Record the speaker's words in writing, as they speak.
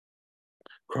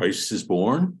Christ is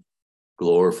born,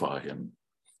 glorify him.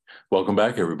 Welcome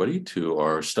back, everybody, to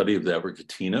our study of the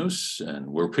Abricatinos, and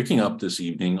we're picking up this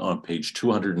evening on page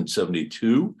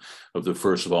 272 of the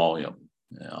first volume,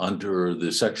 under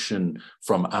the section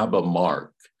from Abba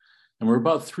Mark. And we're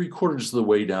about 3/4 of the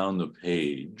way down the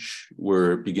page,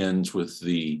 where it begins with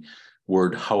the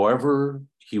word, however,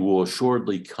 he will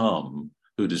assuredly come,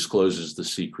 who discloses the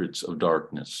secrets of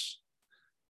darkness.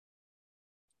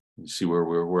 You see where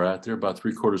we're at there, about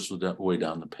 3/4 of the way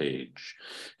down the page.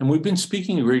 And we've been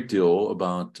speaking a great deal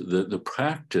about the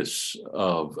practice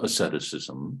of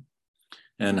asceticism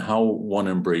and how one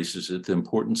embraces it, the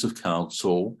importance of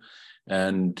counsel.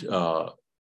 And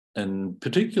in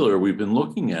particular, we've been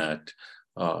looking at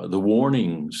the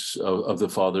warnings of the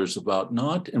fathers about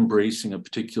not embracing a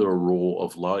particular role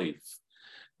of life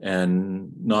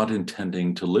and not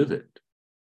intending to live it,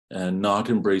 and not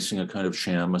embracing a kind of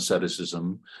sham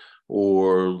asceticism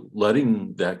or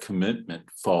letting that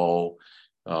commitment fall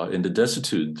into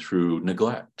desuetude through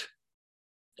neglect.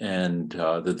 And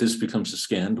that this becomes a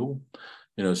scandal,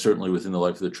 certainly within the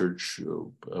life of the church,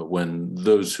 when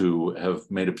those who have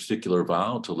made a particular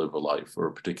vow to live a life or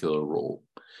a particular role.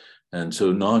 And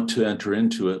so not to enter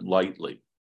into it lightly.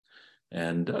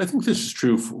 And I think this is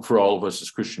true for all of us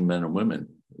as Christian men and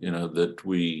women, that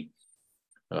we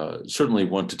certainly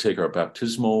want to take our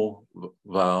baptismal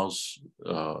vows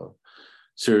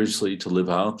seriously, to live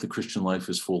out the Christian life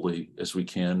as fully as we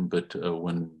can. But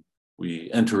when we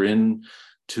enter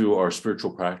into our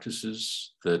spiritual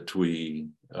practices, that we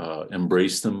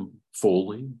embrace them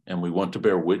fully, and we want to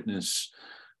bear witness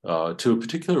to a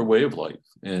particular way of life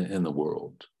in the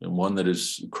world, and one that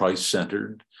is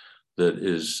Christ-centered, that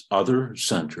is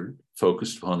other-centered,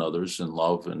 focused upon others in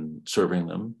love and serving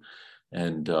them,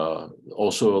 and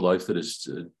also a life that is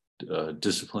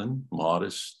disciplined,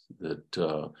 modest,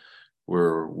 that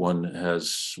where one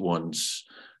has one's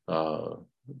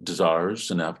desires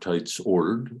and appetites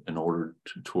ordered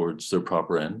towards their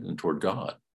proper end and toward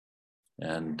God.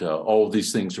 And all of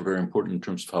these things are very important in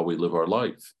terms of how we live our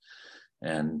life.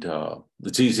 And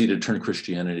it's easy to turn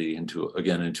Christianity into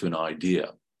an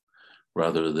idea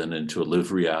rather than into a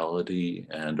lived reality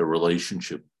and a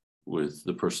relationship with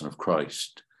the person of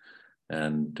Christ.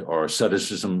 And our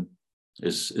asceticism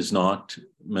is not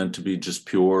meant to be just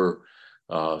pure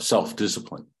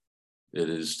self-discipline. It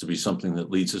is to be something that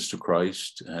leads us to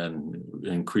Christ and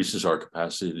increases our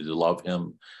capacity to love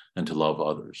him and to love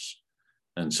others.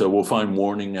 And so we'll find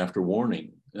warning after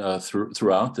warning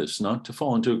throughout this, not to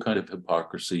fall into a kind of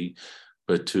hypocrisy,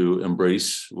 but to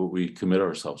embrace what we commit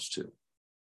ourselves to.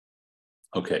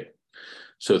 Okay,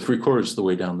 so 3/4 of the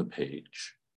way down the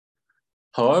page.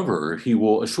 However, he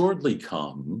will assuredly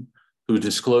come, who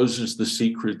discloses the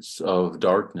secrets of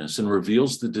darkness and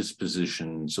reveals the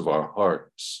dispositions of our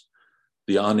hearts,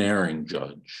 the unerring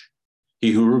judge,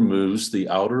 he who removes the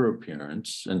outer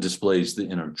appearance and displays the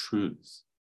inner truth.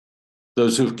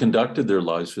 Those who have conducted their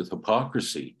lives with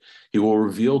hypocrisy, he will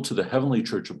reveal to the heavenly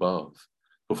church above,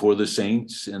 before the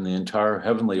saints and the entire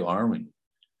heavenly army,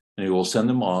 and he will send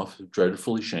them off,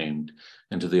 dreadfully shamed,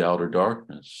 into the outer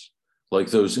darkness, like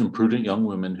those imprudent young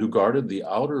women who guarded the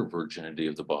outer virginity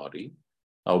of the body,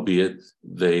 albeit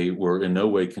they were in no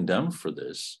way condemned for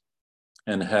this,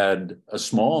 and had a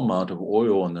small amount of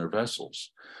oil in their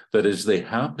vessels. That is, they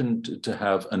happened to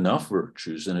have enough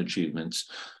virtues and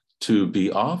achievements to be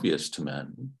obvious to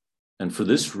men, and for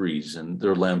this reason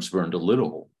their lamps burned a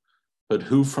little, but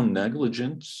who from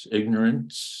negligence,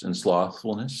 ignorance, and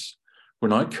slothfulness were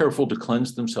not careful to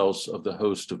cleanse themselves of the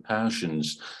host of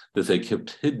passions that they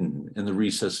kept hidden in the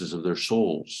recesses of their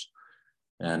souls,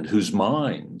 and whose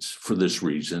minds, for this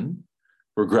reason,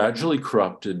 were gradually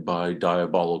corrupted by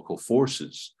diabolical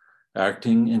forces,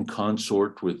 acting in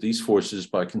consort with these forces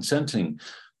by consenting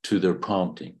to their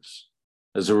promptings.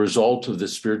 As a result of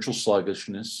this spiritual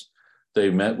sluggishness, they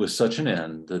met with such an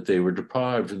end that they were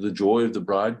deprived of the joy of the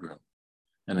bridegroom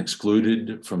and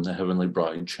excluded from the heavenly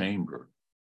bride chamber.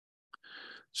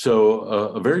 So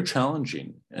a very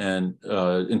challenging and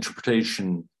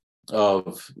interpretation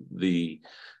of the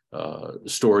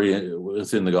story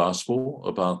within the gospel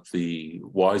about the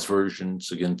wise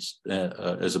virgins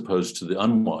as opposed to the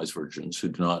unwise virgins who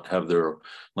do not have their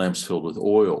lamps filled with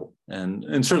oil.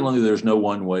 And certainly there's no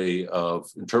one way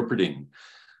of interpreting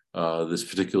this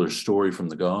particular story from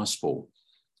the gospel,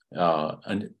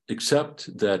 and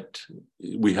except that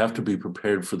we have to be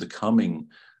prepared for the coming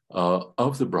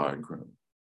of the bridegroom,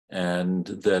 and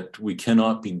that we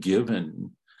cannot be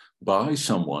given by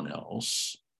someone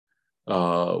else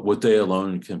what they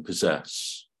alone can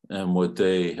possess and what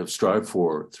they have strived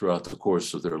for throughout the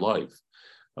course of their life.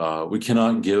 We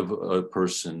cannot give a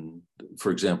person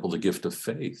for example, the gift of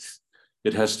faith.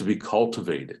 It has to be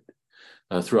cultivated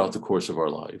throughout the course of our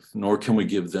life, nor can we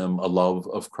give them a love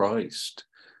of Christ.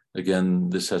 Again,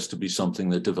 this has to be something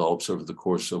that develops over the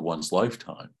course of one's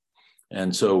lifetime.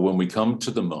 And so when we come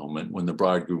to the moment when the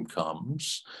bridegroom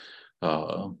comes,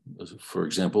 for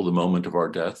example, the moment of our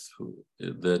death,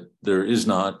 that there is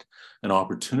not an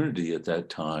opportunity at that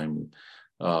time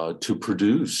to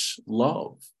produce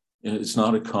love. It's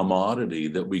not a commodity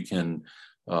that we can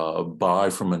buy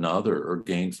from another or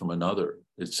gain from another.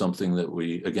 It's something that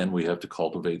we have to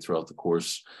cultivate throughout the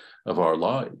course of our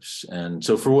lives. And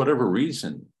so for whatever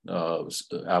reason,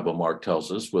 Abba Mark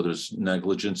tells us, whether it's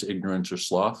negligence, ignorance, or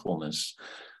slothfulness,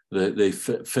 they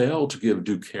fail to give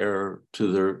due care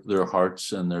to their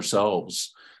hearts and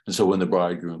themselves. And so when the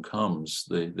bridegroom comes,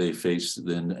 they face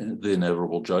the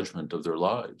inevitable judgment of their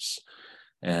lives.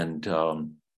 And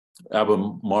Abba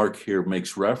Mark here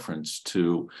makes reference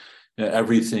to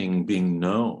everything being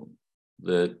known,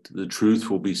 that the truth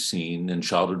will be seen and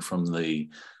shouted from the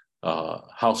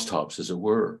housetops, as it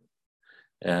were.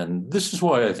 And this is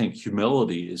why I think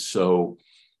humility is so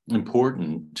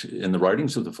important in the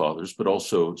writings of the fathers, but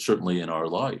also certainly in our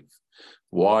life.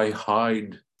 Why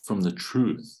hide from the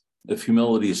truth if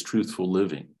humility is truthful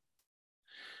living?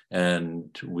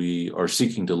 And we are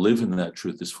seeking to live in that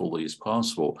truth as fully as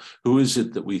possible. Who is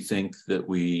it that we think that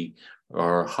we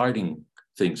are hiding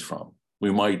things from?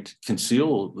 We might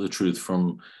conceal the truth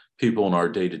from people in our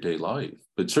day-to-day life,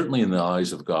 but certainly in the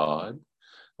eyes of God,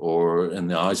 or in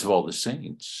the eyes of all the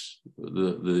saints,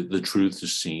 the truth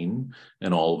is seen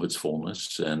in all of its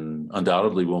fullness. And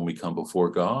undoubtedly, when we come before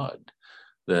God,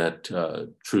 that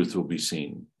truth will be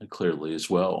seen clearly as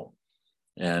well.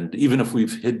 And even if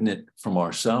we've hidden it from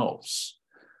ourselves,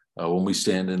 when we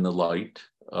stand in the light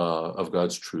of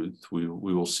God's truth, we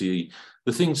will see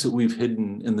the things that we've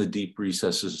hidden in the deep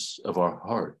recesses of our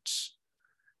hearts.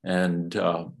 And,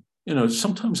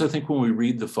 sometimes I think when we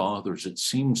read the fathers, it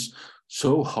seems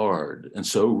so hard and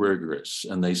so rigorous,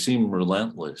 and they seem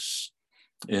relentless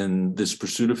in this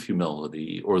pursuit of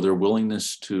humility, or their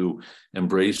willingness to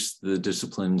embrace the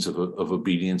disciplines of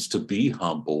obedience, to be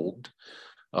humbled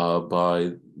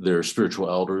by their spiritual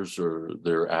elders or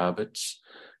their abbots.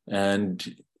 And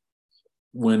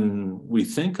when we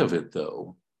think of it,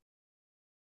 though,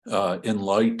 in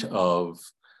light of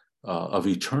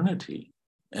eternity,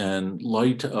 and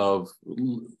light of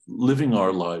living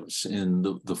our lives in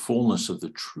the fullness of the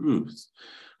truth,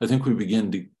 I think we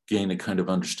begin to gain a kind of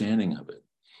understanding of it,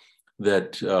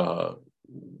 that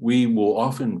we will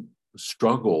often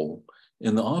struggle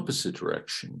in the opposite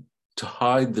direction, to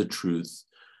hide the truth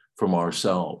from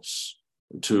ourselves,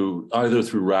 to either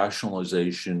through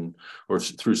rationalization or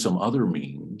through some other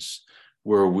means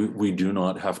where we do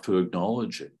not have to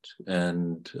acknowledge it,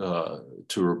 and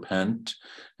to repent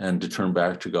and to turn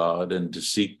back to God and to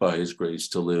seek by his grace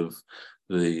to live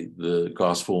the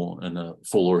gospel in a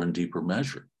fuller and deeper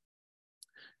measure.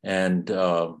 And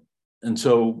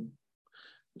so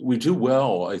we do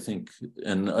well, I think,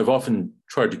 and I've often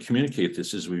tried to communicate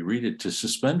this as we read it, to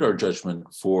suspend our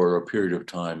judgment for a period of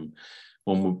time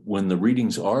when the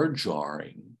readings are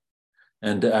jarring,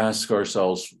 and to ask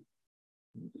ourselves,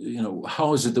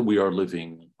 how is it that we are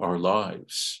living our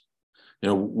lives?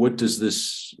 What does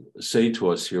this say to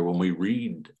us here when we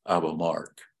read Abba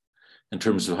Mark in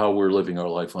terms of how we're living our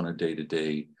life on a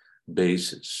day-to-day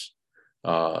basis?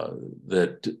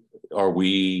 That are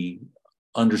we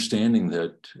understanding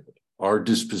that our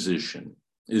disposition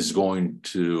is going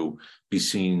to be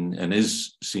seen and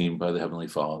is seen by the Heavenly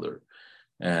Father,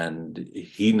 and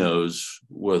he knows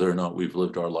whether or not we've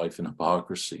lived our life in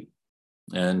hypocrisy?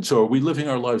 And so are we living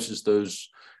our lives as those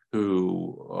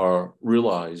who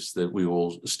realize that we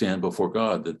will stand before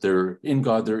God, that in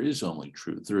God there is only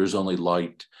truth, there is only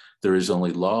light, there is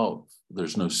only love,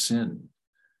 there's no sin.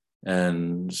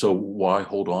 And so why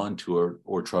hold on to it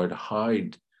or try to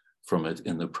hide from it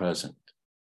in the present?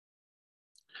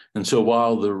 And so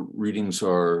while the readings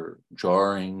are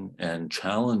jarring and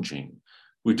challenging,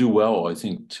 we do well, I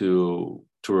think, to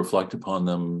reflect upon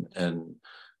them and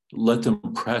let them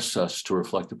press us to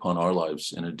reflect upon our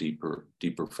lives in a deeper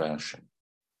fashion.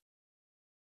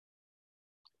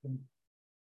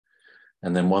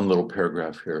 And then one little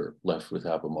paragraph here left with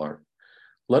Abba Mark.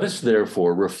 Let us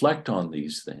therefore reflect on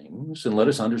these things, and let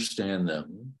us understand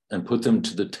them and put them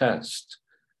to the test,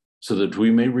 so that we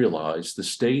may realize the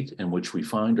state in which we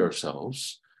find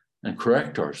ourselves and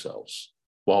correct ourselves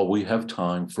while we have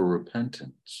time for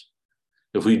repentance.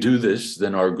 If we do this,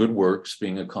 then our good works,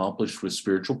 being accomplished with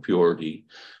spiritual purity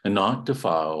and not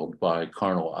defiled by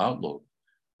carnal outlook,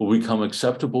 will become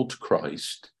acceptable to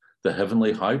Christ, the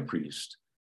heavenly high priest,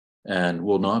 and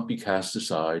will not be cast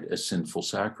aside as sinful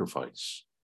sacrifice.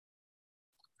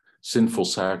 Sinful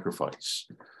sacrifice,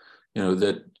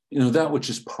 that which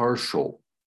is partial,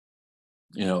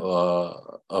 a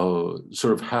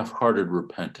sort of half-hearted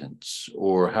repentance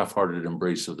or half-hearted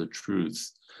embrace of the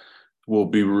truth will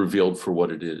be revealed for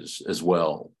what it is as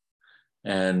well.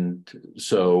 And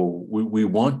so we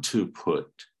want to put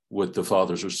what the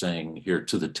fathers are saying here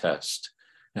to the test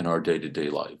in our day-to-day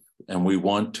life. And we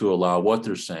want to allow what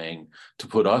they're saying to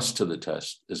put us to the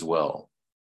test as well.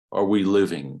 Are we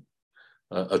living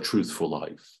a truthful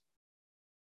life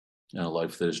and a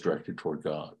life that is directed toward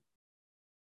God?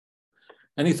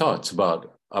 Any thoughts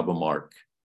about Abba Mark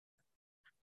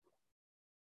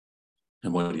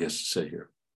and what he has to say here?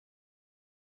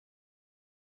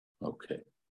 Okay.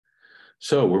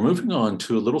 So we're moving on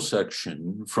to a little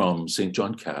section from St.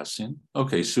 John Cassian.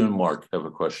 Okay, Sue and Mark have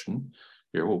a question.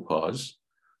 Here, we'll pause.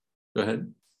 Go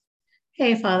ahead.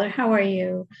 Hey, Father, how are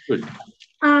you? Good.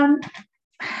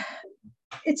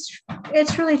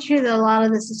 It's really true that a lot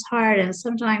of this is hard, and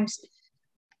sometimes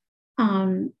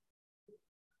I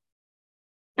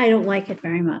don't like it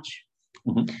very much.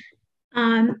 Mm-hmm.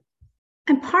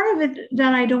 And part of it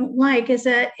that I don't like is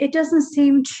that it doesn't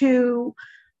seem to,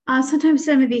 sometimes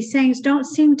some of these things don't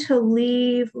seem to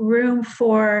leave room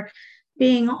for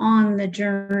being on the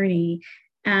journey,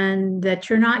 and that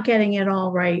you're not getting it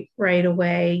all right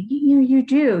away.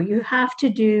 You have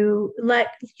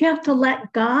to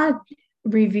let God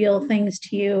reveal things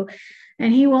to you,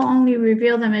 and he will only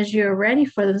reveal them as you're ready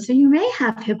for them. So you may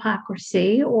have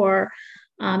hypocrisy or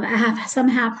have some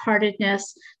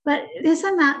half-heartedness, but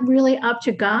isn't that really up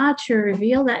to God to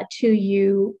reveal that to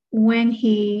you when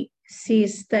he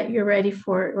sees that you're ready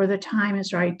for it or the time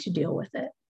is right to deal with it?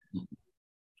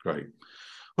 Right.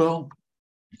 Well,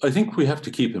 I think we have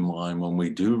to keep in mind when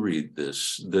we do read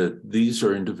this that these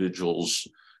are individuals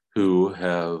who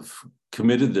have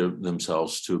committed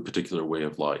themselves to a particular way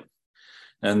of life.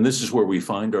 And this is where we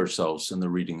find ourselves in the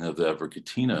reading of the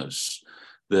Evergetinos,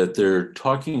 that they're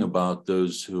talking about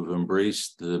those who have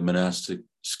embraced the monastic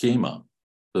schema,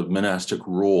 the monastic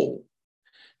role,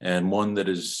 and one that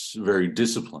is very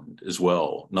disciplined as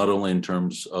well, not only in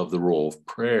terms of the role of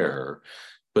prayer,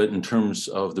 but in terms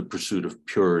of the pursuit of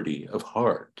purity of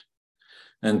heart.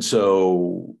 And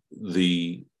so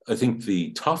I think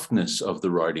the toughness of the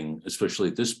writing, especially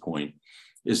at this point,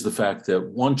 is the fact that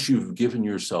once you've given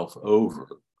yourself over,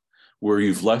 where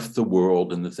you've left the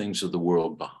world and the things of the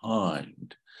world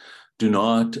behind, do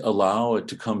not allow it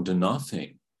to come to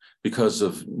nothing because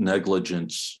of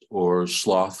negligence or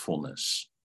slothfulness.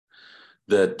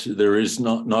 That there is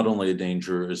not only a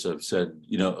danger, as I've said,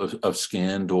 of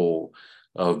scandal,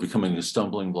 of becoming a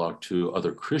stumbling block to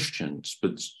other Christians,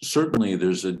 but certainly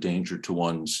there's a danger to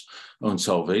one's own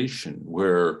salvation,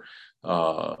 where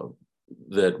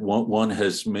that one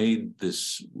has made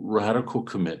this radical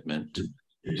commitment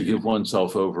to give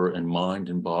oneself over in mind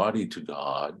and body to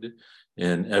God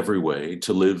in every way,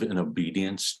 to live in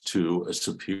obedience to a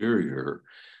superior,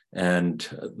 and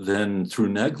then through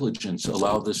negligence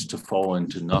allow this to fall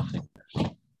into nothing,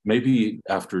 maybe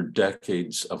after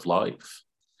decades of life.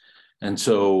 And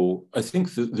so I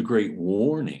think the great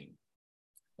warning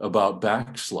about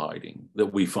backsliding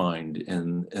that we find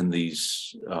in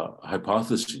these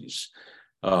hypotheses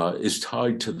is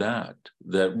tied to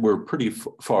that we're pretty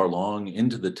far along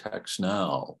into the text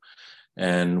now,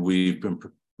 and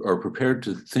are prepared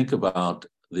to think about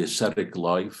the ascetic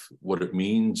life, what it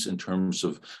means in terms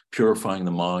of purifying the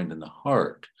mind and the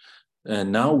heart.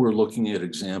 And now we're looking at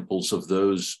examples of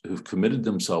those who've committed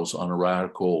themselves on a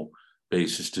radical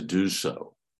basis to do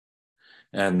so.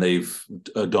 And they've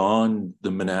adorned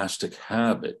the monastic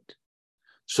habit.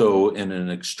 So in an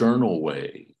external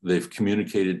way, they've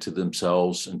communicated to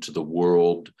themselves and to the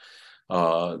world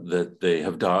that they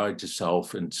have died to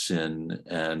self and sin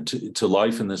and to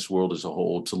life in this world as a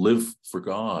whole, to live for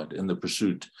God in the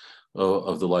pursuit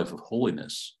of the life of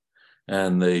holiness.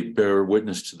 And they bear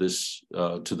witness to this,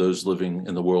 to those living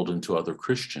in the world and to other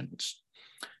Christians.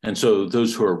 And so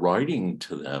those who are writing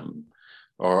to them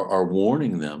are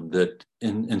warning them that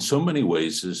in so many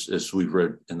ways, as we've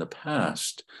read in the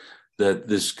past, that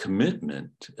this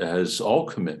commitment, as all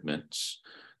commitments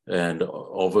and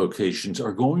all vocations,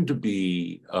 are going to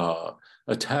be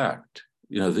attacked.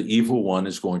 The evil one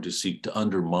is going to seek to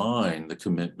undermine the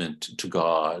commitment to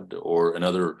God, or in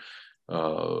other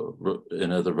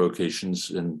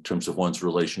vocations in terms of one's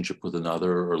relationship with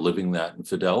another, or living that in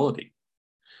fidelity.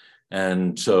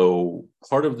 And so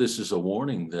part of this is a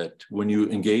warning that when you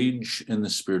engage in the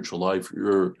spiritual life,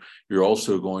 you're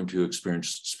also going to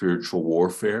experience spiritual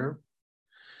warfare.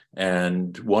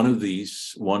 And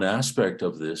one aspect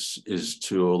of this is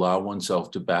to allow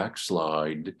oneself to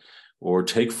backslide or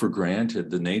take for granted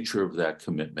the nature of that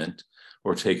commitment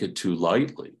or take it too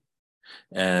lightly,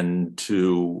 and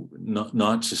to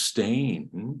not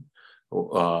sustain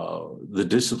the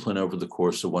discipline over the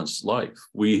course of one's life.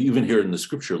 We even hear in the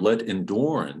scripture, let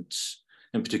endurance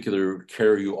in particular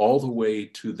carry you all the way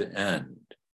to the end.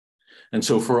 And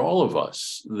so for all of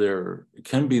us, there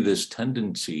can be this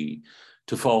tendency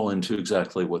to fall into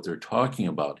exactly what they're talking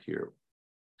about here.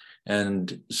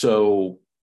 And so,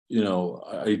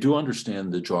 I do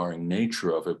understand the jarring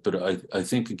nature of it, but I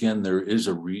think, again, there is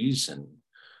a reason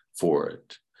for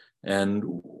it. And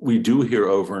we do hear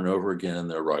over and over again in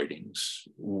their writings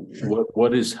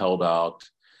what is held out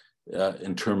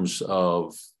in terms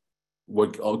of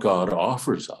what God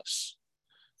offers us,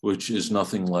 which is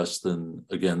nothing less than,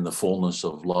 again, the fullness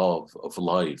of love, of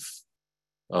life,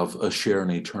 of a share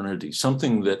in eternity,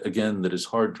 something that, again, that is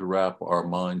hard to wrap our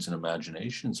minds and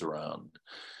imaginations around,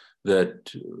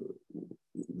 that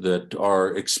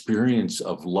our experience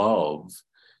of love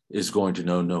is going to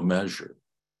know no measure.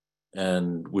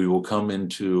 And we will come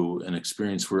into an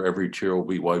experience where every tear will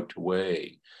be wiped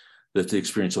away, that the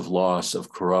experience of loss,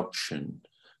 of corruption,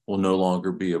 will no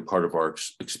longer be a part of our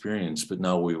experience, but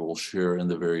now we will share in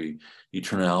the very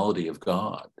eternality of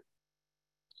God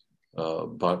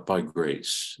by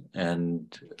grace.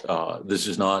 And this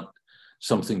is not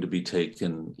something to be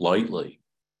taken lightly,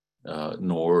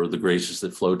 nor the graces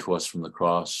that flow to us from the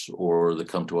cross or that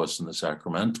come to us in the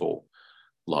sacramental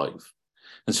life.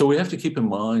 And so we have to keep in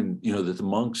mind, that the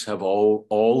monks have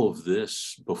all of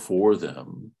this before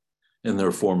them in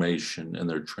their formation and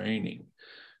their training.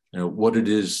 What it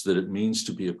is that it means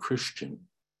to be a Christian,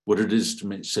 what it is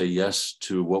to say yes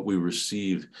to what we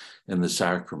receive in the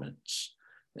sacraments,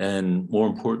 and more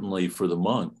importantly for the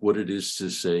monk, what it is to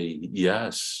say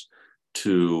yes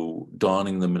to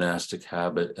donning the monastic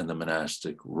habit and the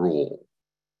monastic rule.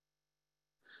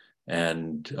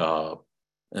 And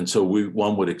so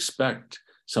one would expect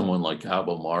someone like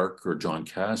Abba Mark or John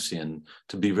Cassian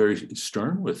to be very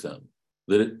stern with them,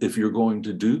 that if you're going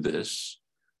to do this,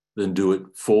 then do it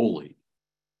fully.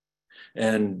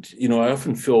 And, I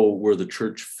often feel where the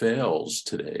church fails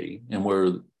today and where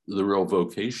the real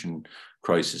vocation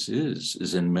crisis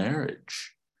is in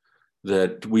marriage,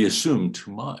 that we assume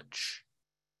too much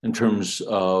in terms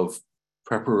of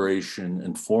preparation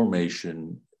and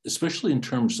formation, especially in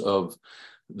terms of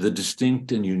the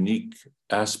distinct and unique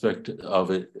aspect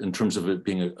of it in terms of it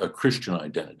being a Christian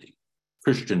identity,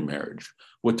 Christian marriage.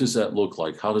 What does that look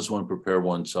like? How does one prepare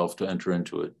oneself to enter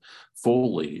into it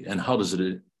fully? And how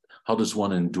does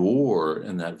one endure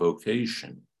in that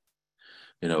vocation?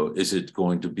 Is it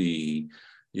going to be,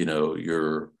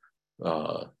 your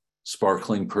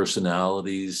sparkling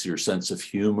personalities, your sense of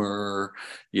humor,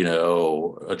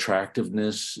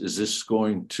 attractiveness? Is this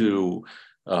going to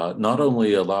not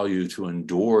only allow you to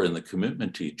endure in the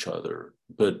commitment to each other,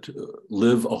 but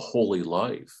live a holy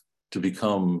life, to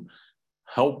become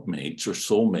helpmates or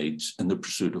soulmates in the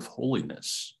pursuit of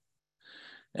holiness?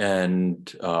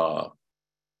 And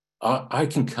I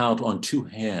can count on two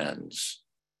hands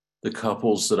the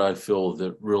couples that I feel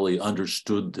that really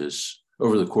understood this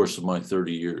over the course of my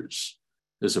 30 years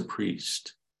as a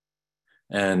priest.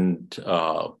 And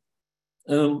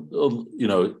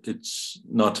it's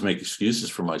not to make excuses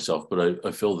for myself, but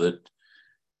I feel that,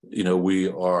 we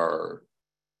are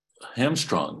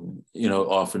hamstrung,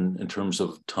 often in terms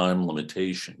of time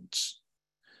limitations.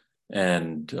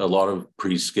 And a lot of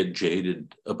priests get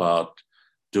jaded about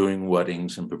doing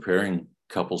weddings and preparing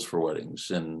couples for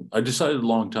weddings. And I decided a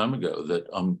long time ago that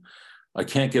I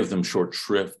can't give them short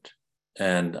shrift,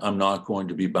 and I'm not going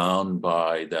to be bound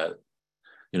by that,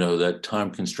 that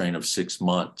time constraint of 6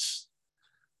 months,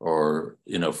 or,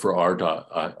 for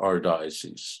our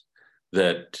diocese,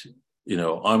 that,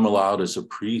 I'm allowed as a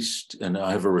priest, and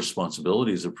I have a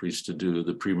responsibility as a priest to do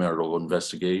the premarital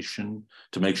investigation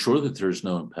to make sure that there's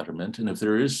no impediment. And if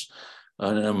there is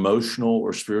an emotional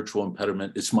or spiritual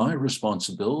impediment, it's my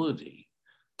responsibility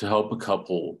to help a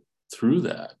couple through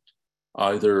that,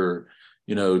 either,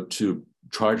 to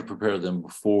try to prepare them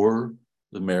before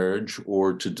the marriage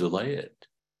or to delay it.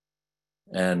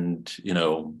 And,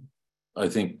 I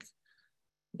think,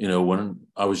 when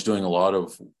I was doing a lot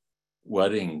of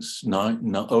weddings,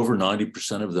 over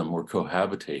 90% of them were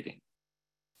cohabitating,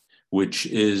 which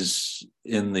is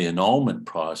in the annulment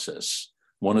process.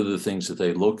 One of the things that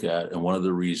they look at, and one of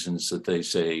the reasons that they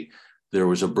say there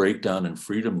was a breakdown in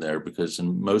freedom there, because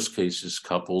in most cases,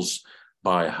 couples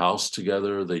buy a house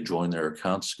together, they join their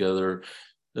accounts together,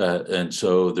 and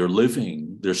so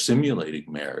they're simulating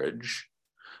marriage,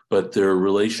 but their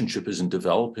relationship isn't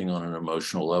developing on an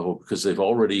emotional level because they've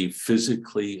already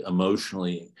physically,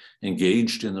 emotionally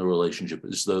engaged in the relationship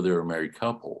as though they're a married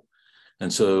couple.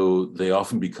 And so they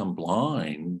often become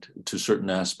blind to certain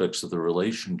aspects of the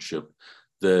relationship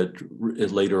that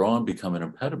later on become an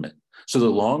impediment. So the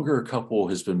longer a couple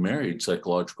has been married,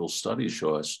 psychological studies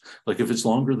show us, like if it's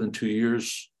longer than 2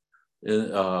 years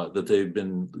that they've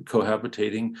been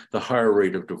cohabitating, the higher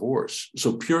rate of divorce.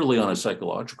 So purely on a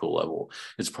psychological level,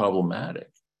 it's problematic.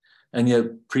 And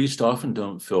yet priests often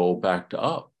don't feel backed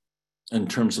up in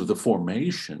terms of the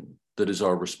formation that is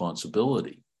our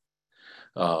responsibility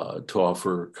to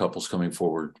offer couples coming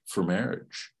forward for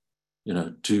marriage,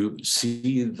 to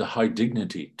see the high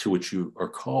dignity to which you are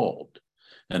called.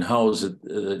 And how is it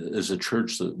as a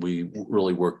church that we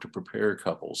really work to prepare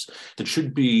couples? It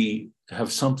should have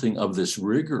something of this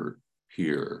rigor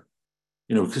here,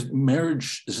 because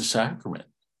marriage is a sacrament.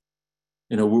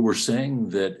 We're saying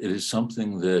that it is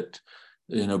something that,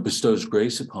 bestows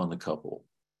grace upon the couple.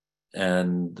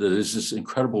 And that is this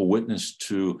incredible witness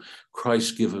to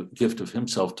Christ's gift of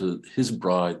himself to his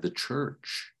bride, the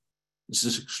church. It's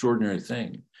this extraordinary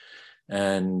thing.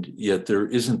 And yet there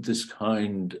isn't this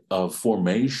kind of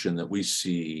formation that we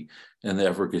see in the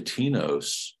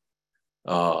Evergetinos.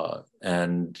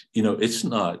 It's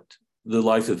not the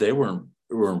life that they were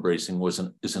embracing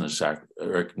isn't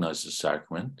recognized as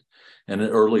sacrament. And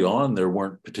early on, there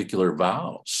weren't particular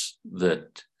vows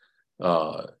that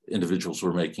individuals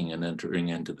were making and entering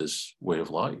into this way of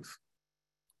life.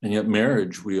 And yet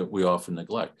marriage, we often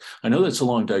neglect. I know that's a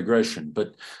long digression,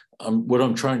 but what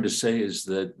I'm trying to say is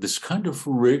that this kind of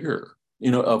rigor,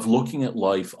 of looking at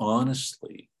life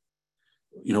honestly,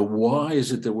 why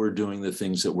is it that we're doing the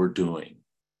things that we're doing?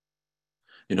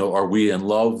 Are we in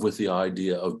love with the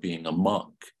idea of being a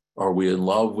monk? Are we in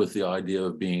love with the idea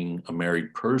of being a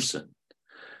married person?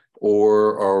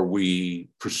 Or are we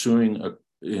pursuing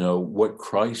what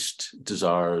Christ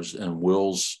desires and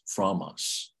wills from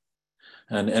us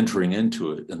and entering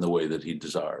into it in the way that he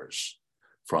desires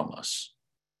from us?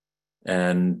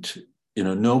 And,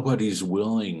 nobody's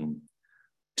willing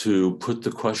to put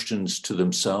the questions to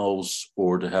themselves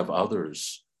or to have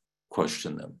others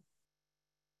question them.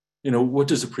 What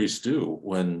does a priest do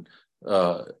when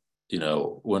a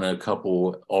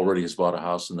couple already has bought a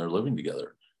house and they're living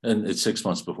together and it's 6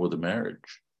 months before the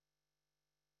marriage?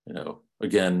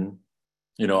 Again,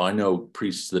 I know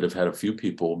priests that have had a few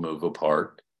people move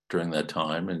apart during that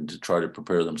time and to try to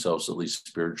prepare themselves, at least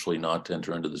spiritually, not to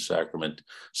enter into the sacrament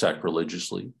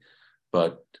sacrilegiously,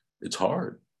 but it's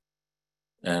hard.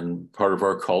 And part of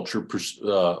our culture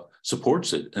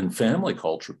supports it, and family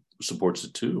culture supports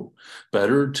it too.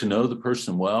 Better to know the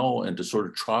person well and to sort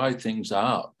of try things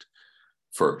out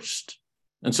first.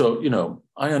 And so,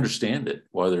 I understand it,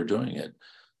 why they're doing it,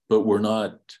 but we're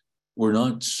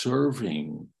not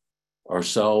serving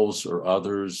ourselves or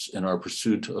others in our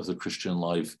pursuit of the Christian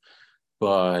life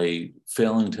by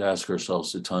failing to ask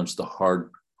ourselves at times the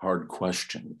hard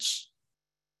questions.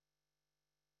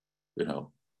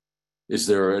 Is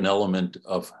there an element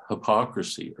of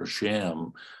hypocrisy or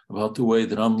sham about the way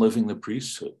that I'm living the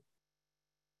priesthood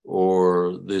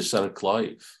or the ascetic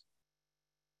life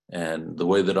and the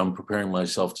way that I'm preparing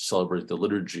myself to celebrate the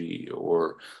liturgy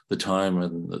or the time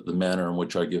and the manner in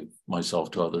which I give myself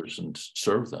to others and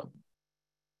serve them?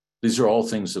 These are all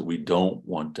things that we don't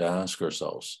want to ask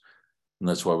ourselves. And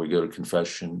that's why we go to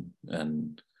confession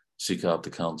and seek out the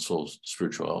counsel of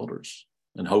spiritual elders.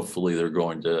 And hopefully they're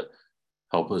going to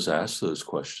help us ask those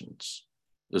questions,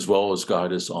 as well as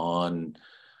guide us on,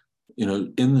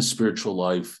 in the spiritual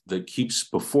life that keeps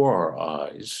before our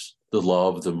eyes the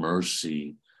love, the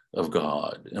mercy of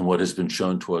God and what has been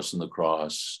shown to us in the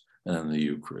cross and in the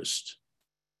Eucharist.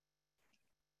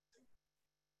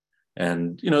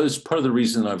 And, it's part of the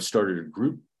reason I've started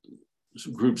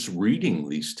groups reading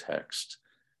these texts,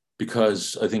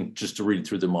 because I think just to read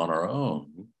through them on our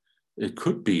own, it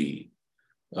could be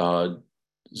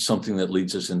something that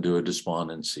leads us into a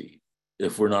despondency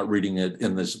if we're not reading it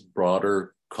in this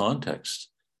broader context.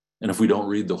 And if we don't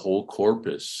read the whole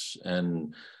corpus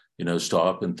and,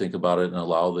 stop and think about it and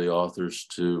allow the authors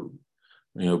to,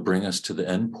 bring us to the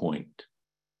end point,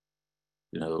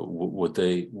 what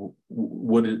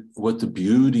the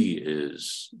beauty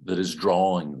is that is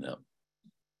drawing them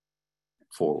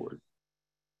forward.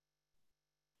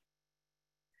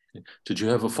 Did you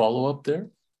have a follow-up there?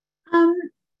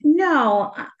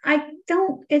 No, I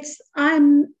don't.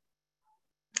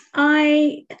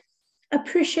 I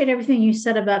appreciate everything you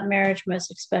said about marriage,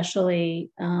 most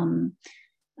especially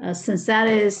since that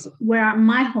is where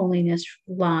my holiness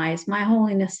lies. My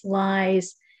holiness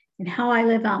lies in how I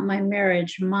live out my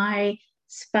marriage, my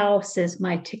spouse is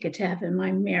my ticket to heaven,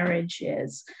 my marriage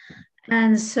is.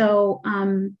 And so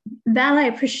that I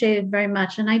appreciated very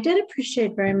much. And I did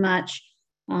appreciate very much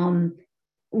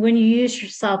when you use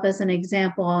yourself as an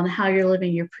example on how you're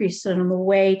living your priesthood and the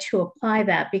way to apply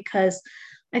that, because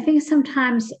I think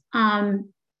sometimes I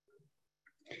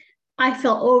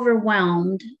feel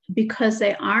overwhelmed because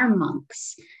they are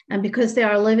monks and because they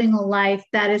are living a life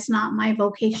that is not my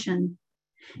vocation.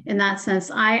 In that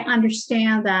sense, I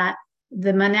understand that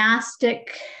the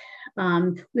monastic,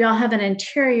 we all have an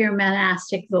interior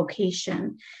monastic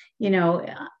vocation, and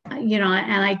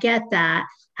I get that.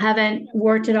 Haven't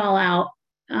worked it all out.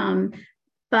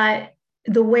 But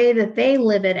the way that they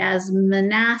live it as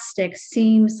monastic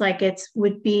seems like it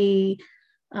would be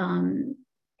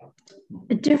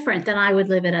different than I would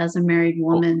live it as a married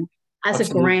woman, as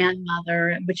Absolutely. A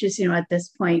grandmother, which is, at this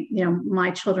point,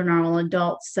 my children are all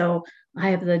adults. So I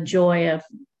have the joy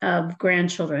of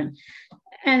grandchildren.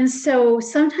 And so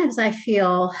sometimes I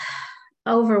feel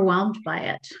overwhelmed by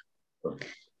it.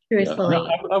 Truthfully. Yeah,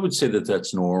 I would say that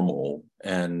that's normal.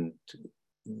 And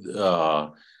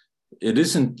it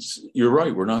isn't, you're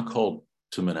right, we're not called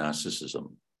to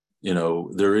monasticism.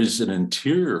 There is an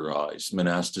interiorized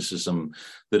monasticism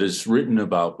that is written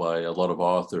about by a lot of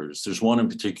authors. There's one in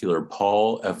particular,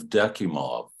 Paul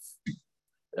Evdokimov.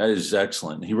 That is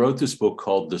excellent. He wrote this book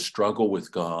called The Struggle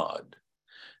with God.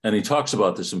 And he talks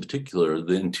about this in particular,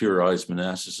 the interiorized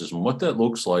monasticism, what that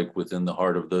looks like within the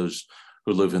heart of those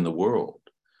who live in the world.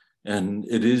 And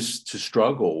it is to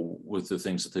struggle with the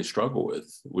things that they struggle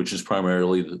with, which is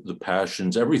primarily the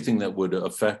passions, everything that would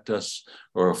affect us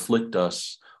or afflict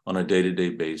us on a day-to-day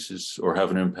basis or have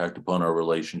an impact upon our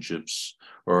relationships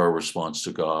or our response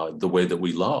to God, the way that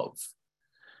we love.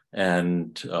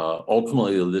 And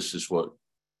ultimately, this is what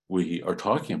we are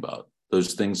talking about,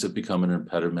 those things that become an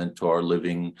impediment to our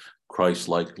living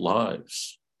Christ-like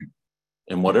lives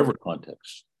in whatever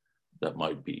context that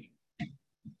might be.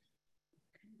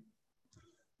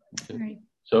 Okay. Right.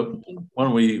 So why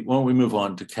don't we move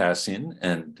on to Cassian,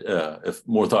 and if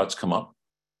more thoughts come up,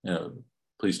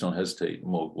 please don't hesitate,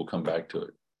 and we'll come back to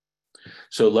it.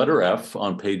 So letter F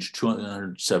on page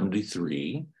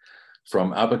 273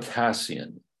 from Abba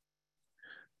Cassian.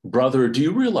 Brother, do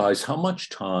you realize how much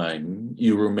time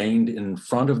you remained in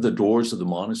front of the doors of the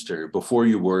monastery before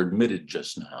you were admitted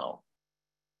just now?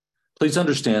 Please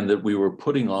understand that we were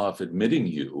putting off admitting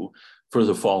you for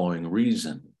the following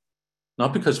reason.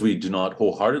 Not because we do not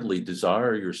wholeheartedly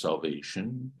desire your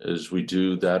salvation, as we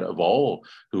do that of all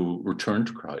who return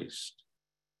to Christ,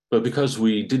 but because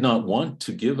we did not want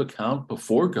to give account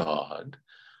before God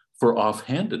for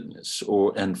offhandedness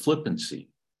and flippancy,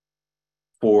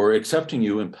 for accepting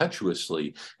you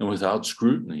impetuously and without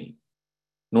scrutiny,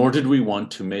 nor did we want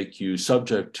to make you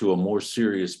subject to a more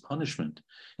serious punishment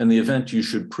in the event you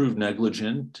should prove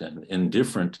negligent and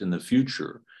indifferent in the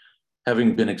future,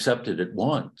 having been accepted at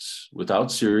once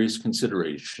without serious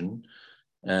consideration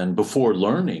and before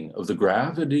learning of the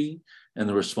gravity and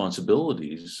the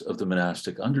responsibilities of the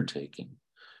monastic undertaking.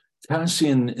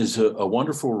 Cassian is a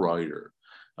wonderful writer.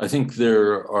 I think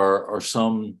there are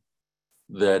some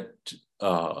that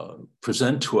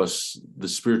present to us the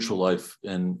spiritual life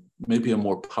in maybe a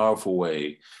more powerful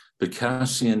way, but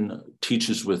Cassian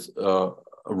teaches with a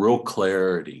real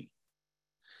clarity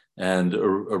and a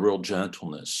real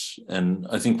gentleness. And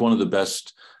I think one of the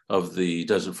best of the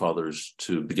Desert Fathers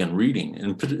to begin reading,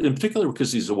 in particular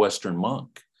because he's a Western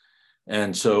monk.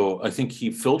 And so I think he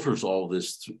filters all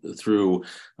this through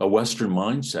a Western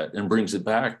mindset and brings it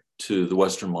back to the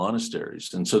Western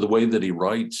monasteries. And so the way that he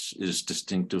writes is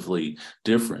distinctively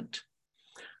different.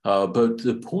 But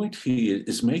the point he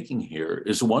is making here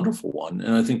is a wonderful one.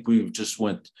 And I think we've just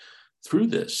went through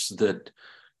this, that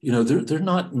they're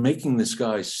not making this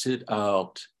guy sit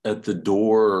out at the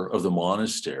door of the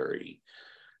monastery,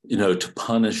 to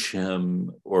punish him,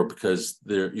 or because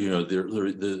they're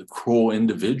the cruel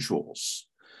individuals.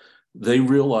 They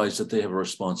realize that they have a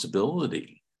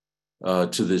responsibility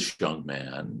to this young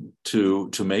man to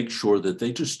make sure that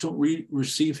they just don't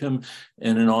receive him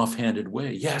in an offhanded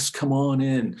way. Yes, come on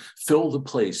in, fill the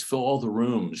place, fill all the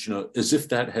rooms, as if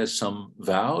that has some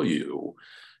value.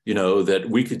 That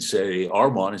we could say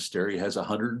our monastery has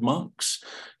 100 monks,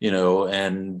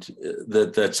 and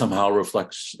that somehow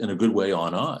reflects in a good way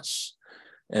on us.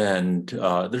 And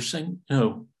they're saying,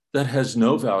 that has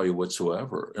no value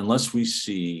whatsoever unless we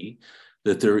see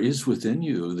that there is within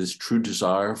you this true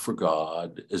desire for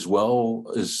God, as well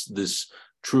as this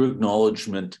true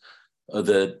acknowledgement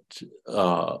that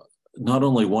not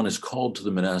only one is called to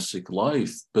the monastic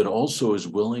life, but also is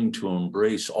willing to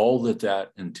embrace all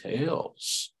that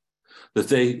entails. That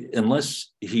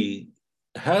unless he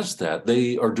has that,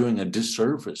 they are doing a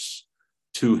disservice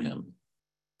to him.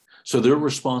 So their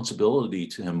responsibility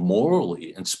to him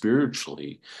morally and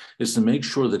spiritually is to make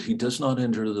sure that he does not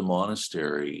enter the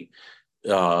monastery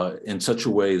in such a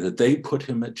way that they put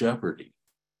him at jeopardy.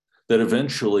 That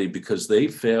eventually, because they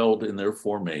failed in their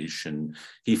formation,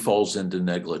 he falls into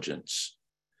negligence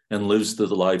and lives the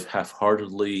life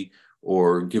half-heartedly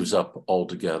or gives up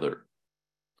altogether.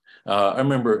 I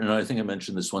remember, and I think I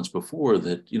mentioned this once before,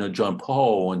 that, John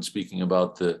Paul, when speaking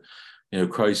about the,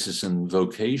 crisis in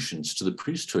vocations to the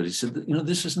priesthood, he said that,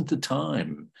 this isn't the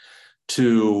time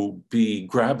to be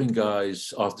grabbing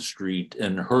guys off the street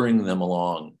and hurrying them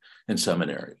along in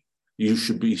seminary. You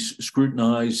should be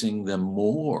scrutinizing them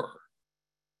more.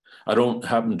 I don't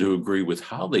happen to agree with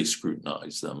how they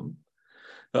scrutinize them,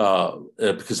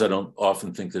 because I don't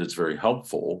often think that it's very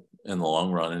helpful in the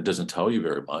long run, and it doesn't tell you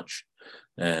very much.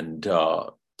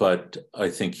 But I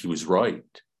think he was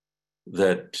right,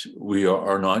 that we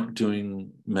are not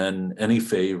doing men any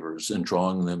favors in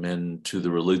drawing them into the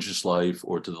religious life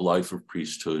or to the life of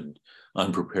priesthood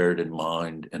unprepared in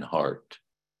mind and heart.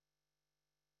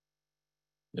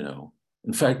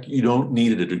 In fact, you don't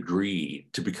need a degree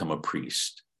to become a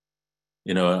priest.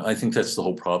 I think that's the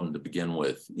whole problem to begin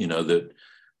with. That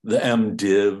the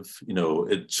MDiv,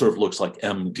 it sort of looks like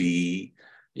MD.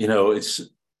 It's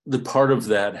the part of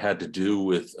that had to do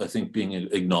with, I think, being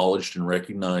acknowledged and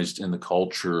recognized in the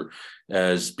culture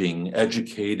as being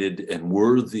educated and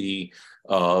worthy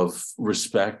of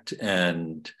respect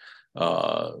and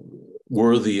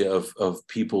worthy of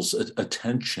people's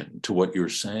attention to what you're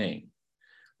saying,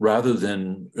 rather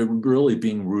than really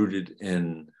being rooted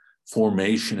in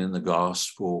formation in the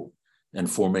gospel and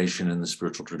formation in the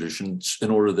spiritual traditions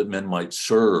in order that men might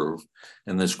serve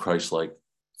in this Christ-like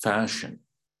fashion.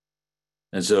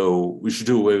 And so we should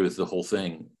do away with the whole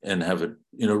thing and have it,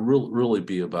 really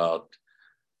be about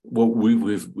what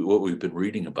we've been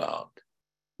reading about,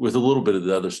 with a little bit of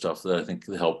the other stuff that I think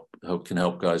can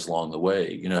help guys along the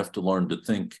way. You have to learn to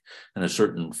think in a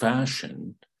certain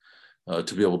fashion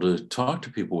to be able to talk to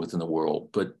people within the world.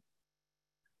 But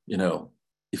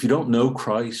if you don't know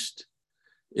Christ,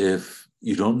 if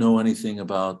you don't know anything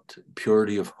about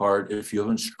purity of heart, if you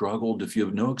haven't struggled, if you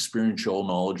have no experiential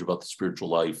knowledge about the spiritual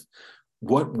life,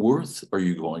 what worth are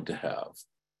you going to have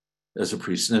as a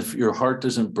priest? And if your heart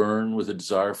doesn't burn with a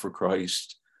desire for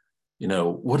Christ,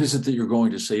 what is it that you're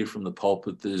going to say from the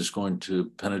pulpit that is going to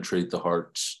penetrate the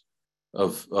hearts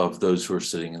of those who are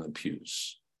sitting in the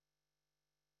pews?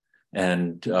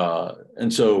 And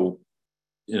so,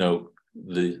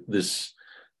 this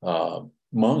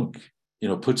monk,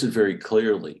 puts it very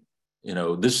clearly.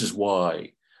 This is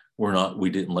why we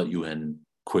didn't let you in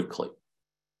quickly.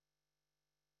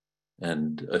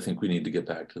 And I think we need to get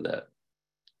back to that.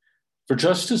 For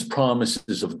just as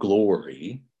promises of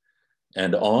glory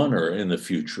and honor in the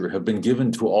future have been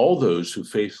given to all those who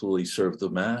faithfully serve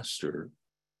the Master,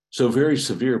 so very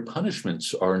severe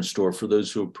punishments are in store for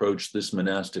those who approach this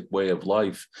monastic way of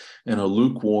life in a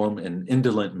lukewarm and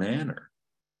indolent manner.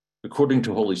 According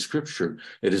to Holy Scripture,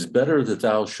 it is better that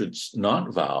thou shouldst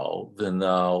not vow than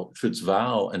thou shouldst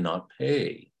vow and not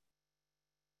pay.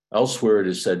 Elsewhere it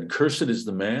is said, "Cursed is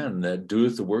the man that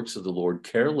doeth the works of the Lord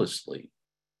carelessly."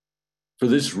 For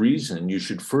this reason, you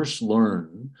should first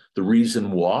learn the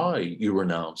reason why you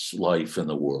renounce life in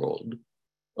the world.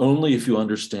 Only if you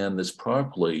understand this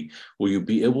properly will you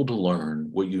be able to learn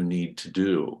what you need to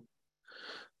do.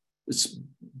 It's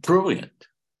brilliant.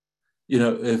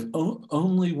 If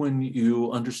only when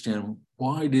you understand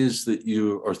why it is that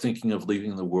you are thinking of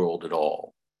leaving the world at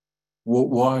all.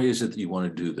 Why is it that you want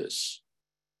to do this?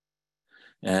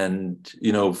 And,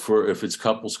 for if it's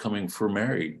couples coming for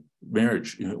marriage,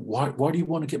 why do you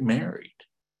want to get married?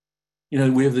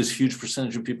 We have this huge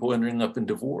percentage of people ending up in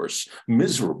divorce,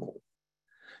 miserable.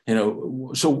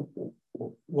 So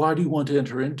why do you want to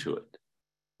enter into it?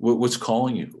 What's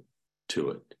calling you to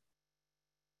it?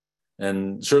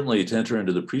 And certainly to enter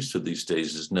into the priesthood these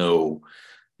days is no,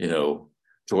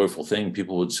 joyful thing.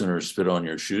 People would sooner spit on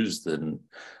your shoes than,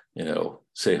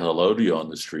 say hello to you on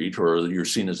the street, or you're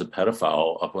seen as a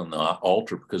pedophile up on the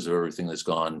altar because of everything that's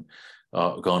gone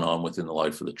on within the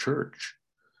life of the church.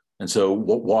 And so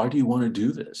why do you want to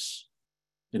do this?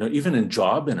 Even in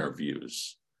job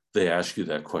interviews, they ask you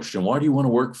that question. Why do you want to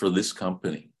work for this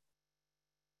company?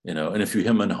 And if you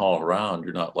hem and haw around,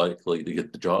 you're not likely to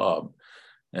get the job.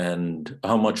 And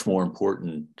how much more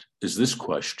important is this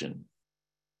question?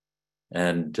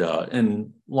 And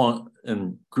in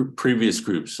previous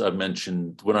groups, I've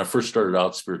mentioned when I first started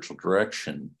out spiritual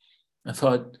direction, I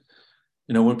thought,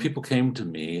 when people came to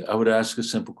me, I would ask a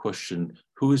simple question: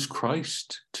 who is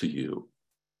Christ to you?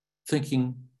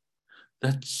 thinking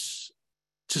that's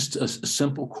just a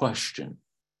simple question,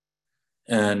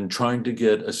 and trying to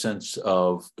get a sense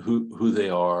of who they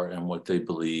are and what they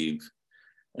believe.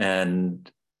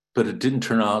 But it didn't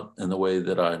turn out in the way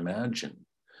that I imagined.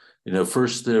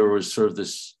 First there was sort of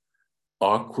this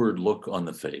awkward look on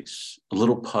the face, a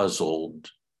little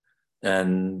puzzled,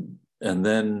 and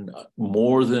then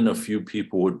more than a few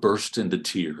people would burst into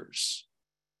tears.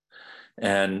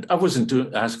 And I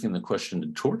wasn't asking the question to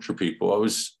torture people. I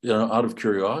was, out of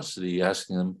curiosity,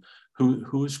 asking them,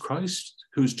 who is Christ?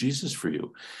 Who's Jesus for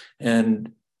you?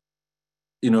 And,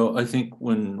 I think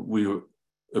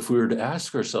if we were to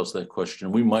ask ourselves that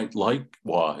question, we might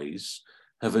likewise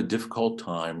have a difficult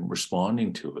time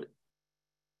responding to it.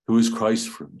 Who is Christ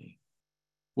for me?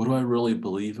 What do I really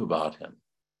believe about him?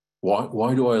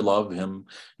 Why do I love him?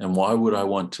 And why would I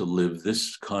want to live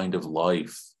this kind of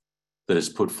life that is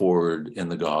put forward in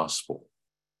the gospel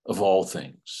of all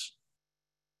things?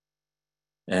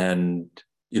 And,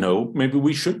 maybe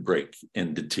we should break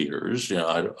into tears.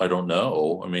 I don't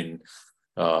know. I mean,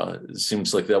 it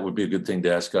seems like that would be a good thing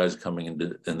to ask guys coming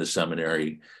in the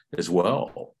seminary as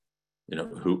well.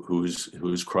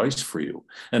 Who's Christ for you?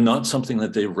 And not something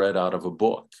that they've read out of a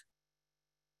book,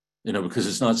 because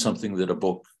it's not something that a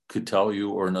book could tell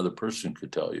you or another person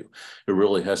could tell you. It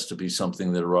really has to be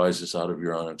something that arises out of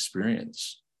your own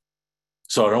experience.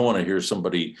 So I don't want to hear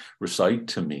somebody recite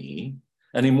to me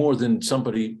any more than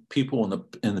people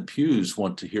in the pews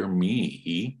want to hear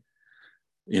me,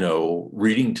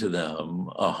 reading to them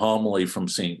a homily from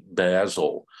St.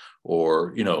 Basil,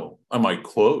 or, I might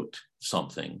quote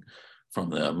something from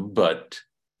them, but,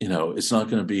 it's not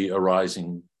going to be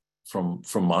arising from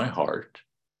my heart.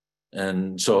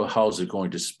 And so how is it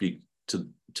going to speak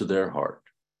to their heart?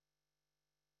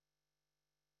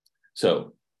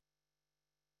 So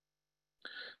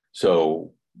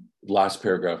last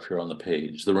paragraph here on the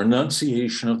page. The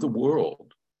renunciation of the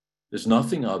world is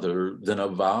nothing other than a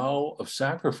vow of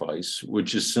sacrifice,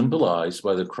 which is symbolized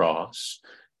by the cross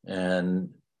and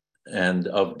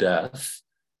of death.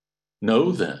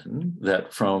 Know then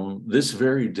that from this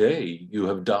very day you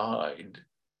have died,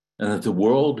 and that the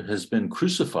world has been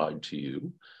crucified to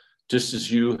you, just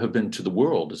as you have been to the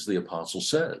world, as the apostle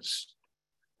says.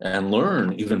 And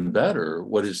learn even better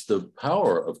what is the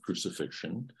power of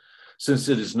crucifixion, since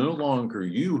it is no longer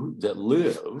you that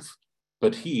live,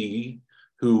 but he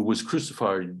who was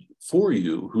crucified for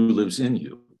you, who lives in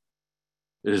you.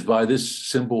 It is by this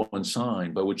symbol and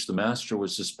sign by which the Master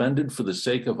was suspended for the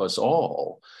sake of us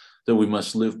all, that we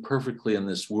must live perfectly in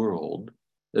this world,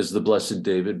 as the blessed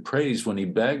David prays when he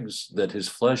begs that his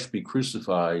flesh be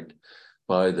crucified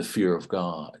by the fear of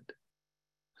God.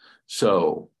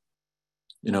 So,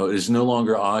 it is no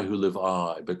longer I who live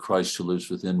but Christ who lives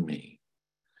within me.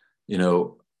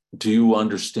 Do you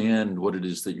understand what it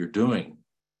is that you're doing?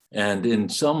 And in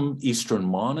some Eastern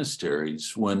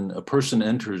monasteries, when a person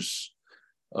enters,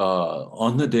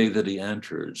 on the day that he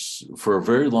enters, for a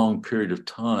very long period of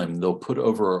time, they'll put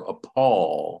over a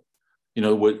pall,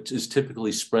 what is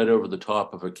typically spread over the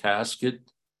top of a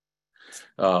casket.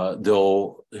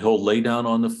 He'll lay down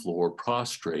on the floor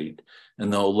prostrate,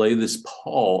 and they'll lay this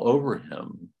pall over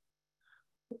him,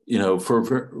 for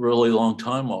a really long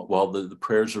time while the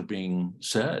prayers are being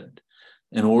said,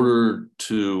 in order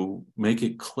to make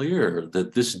it clear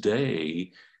that this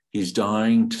day he's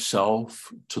dying to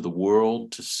self, to the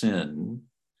world, to sin,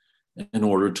 in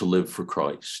order to live for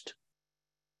Christ.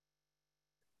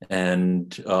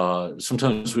 And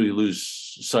sometimes we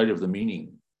lose sight of the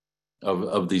meaning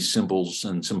of these symbols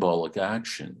and symbolic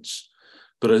actions.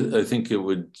 But I think it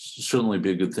would certainly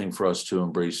be a good thing for us to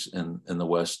embrace in the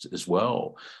West as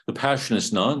well. The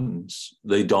Passionist nuns,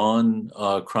 they don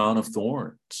a crown of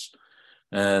thorns,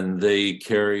 and they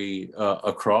carry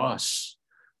a cross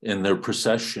in their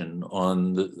procession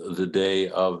on the day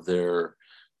of their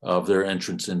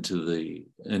entrance into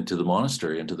the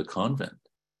monastery, into the convent.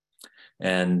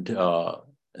 And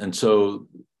so,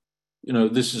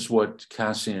 this is what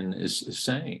Cassian is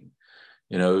saying.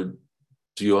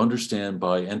 Do you understand,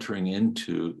 by entering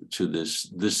into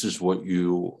this is what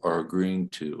you are agreeing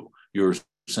to? You're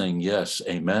saying, yes,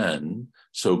 amen,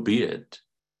 so be it,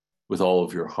 with all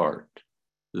of your heart,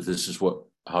 that this is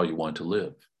how you want to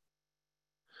live.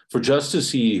 For just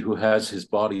as he who has his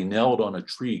body nailed on a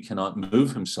tree cannot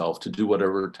move himself to do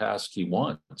whatever task he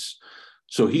wants,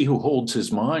 so he who holds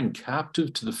his mind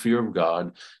captive to the fear of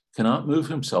God cannot move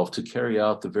himself to carry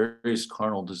out the various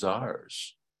carnal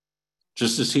desires.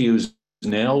 Just as he who's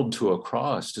nailed to a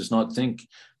cross does not think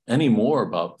any more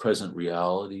about present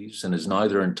realities, and is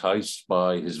neither enticed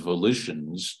by his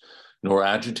volitions nor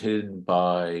agitated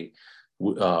by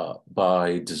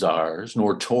by desires,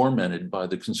 nor tormented by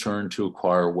the concern to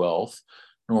acquire wealth,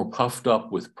 nor puffed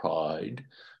up with pride,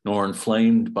 nor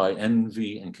inflamed by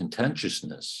envy and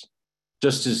contentiousness,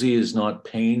 just as he is not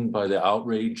pained by the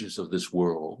outrages of this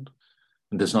world,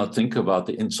 and does not think about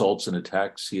the insults and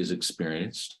attacks he has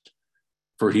experienced,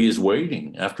 for he is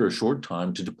waiting, after a short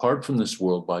time, to depart from this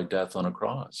world by death on a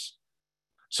cross.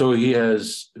 So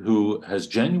who has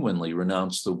genuinely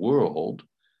renounced the world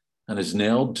and is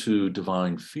nailed to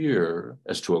divine fear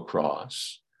as to a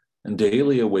cross, and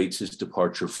daily awaits his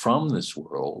departure from this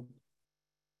world,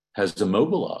 has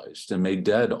immobilized and made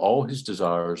dead all his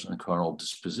desires and carnal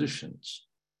dispositions.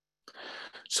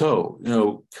 So,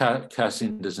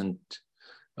 Cassian doesn't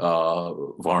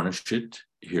varnish it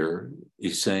here.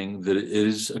 He's saying that it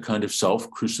is a kind of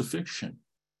self-crucifixion,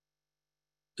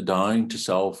 dying to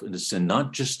self and to sin,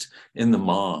 not just in the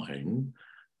mind,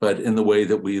 but in the way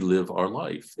that we live our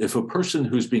life. If a person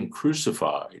who's being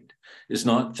crucified is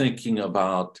not thinking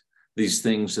about these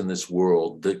things in this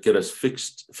world that get us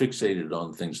fixated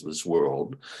on things of this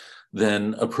world,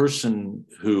 then a person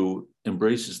who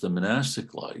embraces the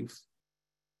monastic life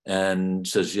and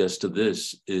says yes to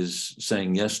this is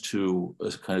saying yes to a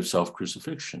kind of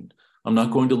self-crucifixion. I'm not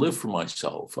going to live for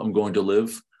myself. I'm going to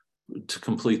live to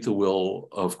complete the will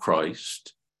of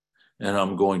Christ, and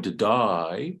I'm going to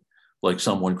die like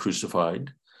someone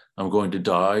crucified. I'm going to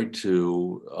die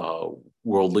to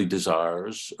worldly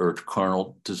desires or to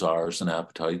carnal desires and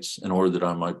appetites in order that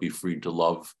I might be free to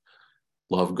love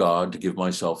God, to give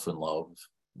myself in love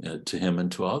to him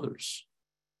and to others.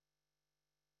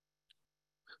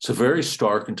 So very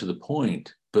stark and to the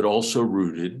point, but also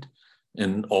rooted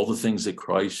in all the things that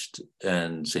Christ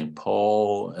and St.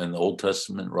 Paul and the Old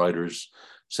Testament writers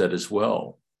said as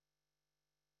well.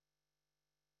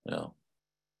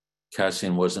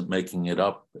 Cassian wasn't making it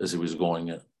up as he was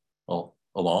going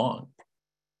along.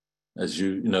 As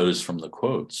you notice from the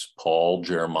quotes, Paul,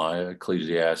 Jeremiah,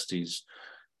 Ecclesiastes,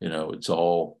 it's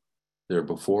all there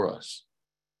before us.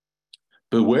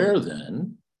 Beware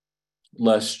then,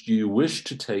 lest you wish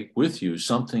to take with you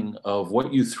something of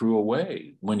what you threw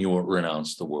away when you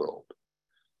renounced the world.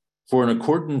 For in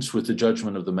accordance with the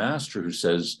judgment of the Master, who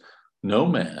says, no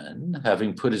man,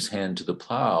 having put his hand to the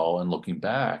plow and looking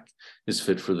back, is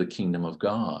fit for the kingdom of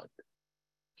God.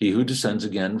 He who descends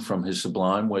again from his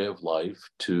sublime way of life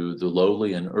to the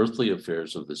lowly and earthly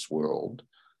affairs of this world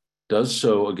does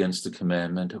so against the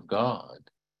commandment of God,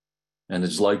 and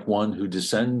is like one who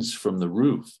descends from the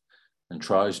roof and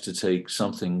tries to take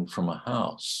something from a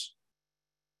house.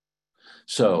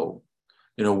 So,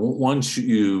 once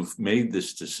you've made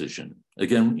this decision,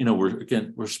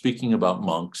 we're speaking about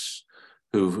monks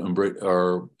who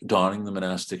are donning the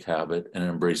monastic habit and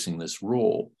embracing this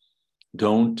role.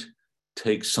 Don't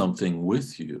take something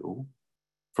with you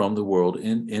from the world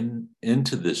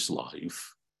into this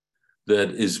life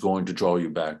that is going to draw you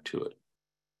back to it.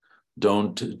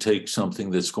 Don't take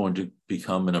something that's going to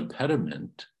become an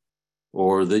impediment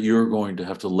or that you're going to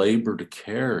have to labor to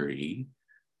carry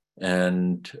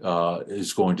and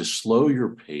is going to slow your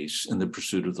pace in the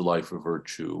pursuit of the life of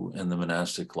virtue and the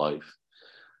monastic life,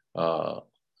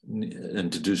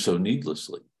 and to do so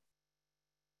needlessly.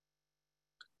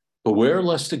 Beware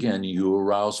lest again you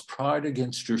arouse pride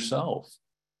against yourself,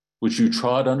 which you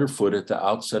trod underfoot at the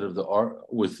outset of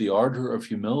with the ardor of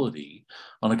humility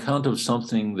on account of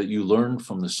something that you learned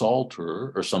from the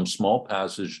Psalter or some small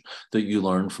passage that you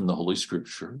learned from the Holy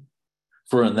Scripture.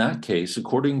 For in that case,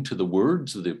 according to the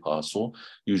words of the apostle,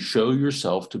 you show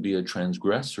yourself to be a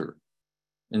transgressor,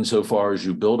 insofar as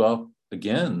you build up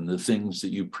again the things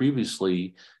that you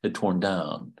previously had torn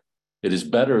down. It is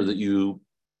better that you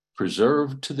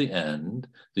preserve to the end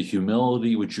the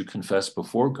humility which you confess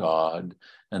before God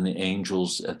and the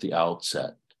angels at the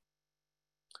outset.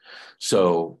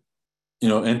 So,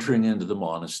 entering into the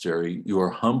monastery, you are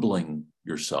humbling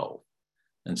yourself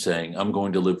and saying, I'm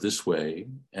going to live this way,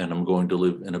 and I'm going to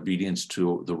live in obedience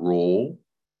to the role,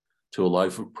 to a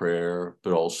life of prayer,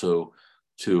 but also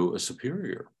to a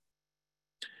superior.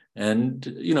 And,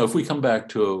 if we come back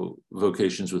to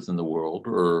vocations within the world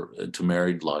or to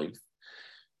married life,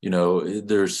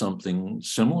 there's something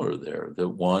similar there, that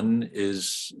one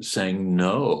is saying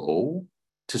no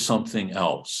to something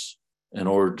else in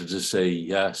order to say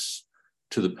yes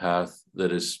to the path that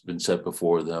has been set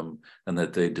before them and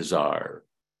that they desire.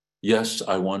 Yes,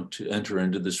 I want to enter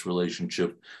into this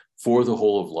relationship for the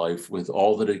whole of life with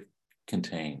all that it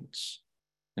contains,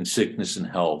 in sickness and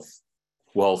health,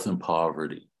 wealth and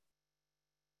poverty,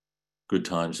 good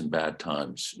times and bad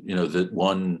times, that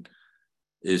one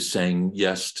is saying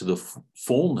yes to the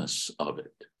fullness of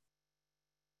it.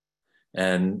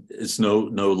 And it's no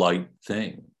light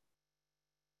thing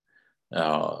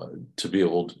to be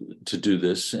able to do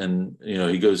this. And,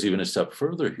 he goes even a step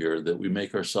further here, that we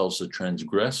make ourselves a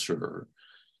transgressor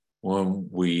when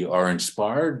we are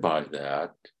inspired by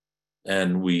that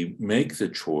and we make the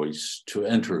choice to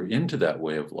enter into that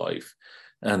way of life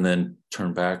and then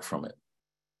turn back from it.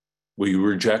 We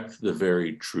reject the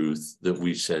very truth that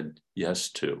we said yes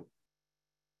to.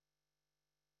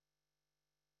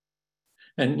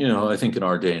 And, I think in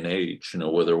our day and age,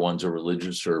 whether one's a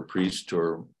religious or a priest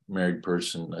or a married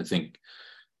person, I think,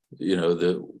 we've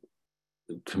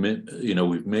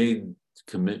made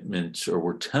commitments, or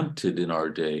we're tempted in our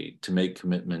day to make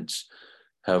commitments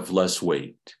have less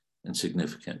weight and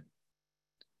significant.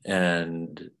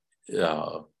 And,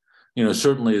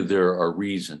 certainly there are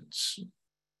reasons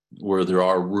where there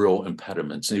are real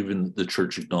impediments. Even the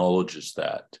church acknowledges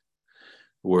that,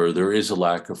 where there is a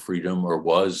lack of freedom, or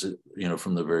was,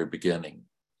 from the very beginning.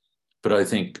 But I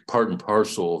think part and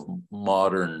parcel of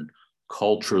modern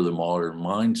culture, the modern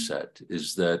mindset,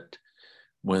 is that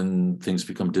when things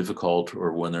become difficult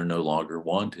or when they're no longer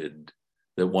wanted,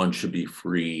 that one should be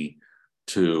free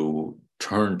to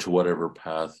turn to whatever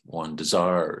path one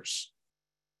desires.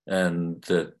 And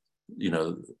that,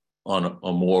 on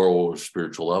a moral or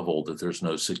spiritual level, that there's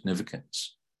no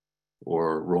significance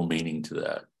or real meaning to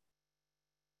that.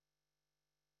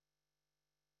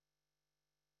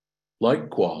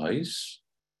 Likewise,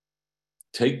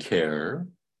 take care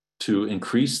to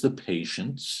increase the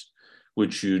patience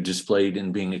which you displayed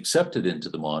in being accepted into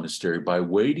the monastery by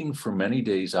waiting for many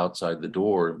days outside the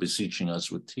door and beseeching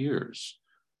us with tears.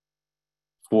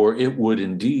 For it would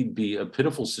indeed be a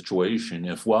pitiful situation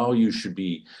if, while you should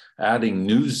be adding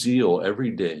new zeal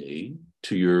every day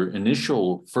to your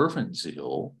initial fervent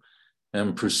zeal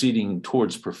and proceeding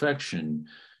towards perfection,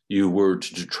 you were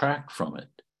to detract from it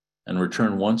and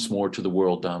return once more to the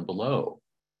world down below.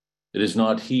 It is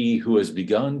not he who has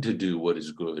begun to do what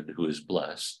is good who is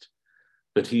blessed,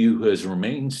 but he who has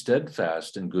remained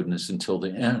steadfast in goodness until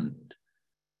the end.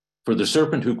 For the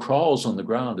serpent who crawls on the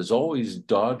ground is always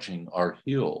dogging our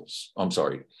heels.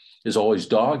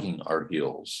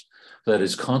 That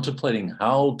is, contemplating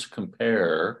how to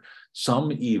compare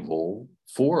some evil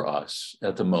for us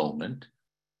at the moment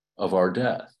of our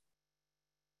death.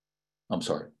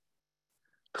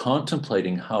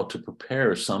 Contemplating how to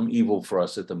prepare some evil for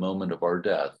us at the moment of our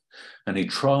death, and he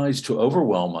tries to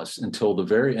overwhelm us until the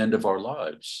very end of our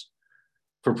lives.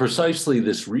 For precisely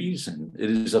this reason,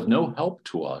 it is of no help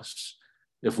to us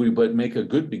if we but make a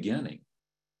good beginning,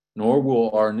 nor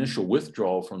will our initial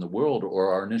withdrawal from the world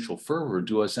or our initial fervor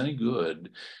do us any good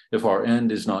if our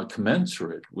end is not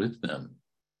commensurate with them.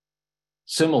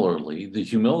 Similarly, the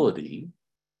humility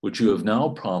which you have now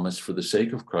promised for the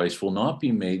sake of Christ will not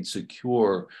be made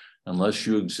secure unless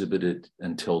you exhibit it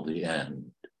until the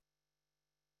end.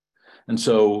 And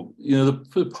so,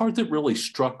 the part that really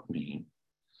struck me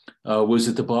was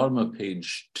at the bottom of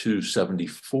page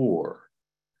 274,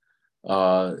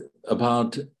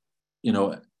 about,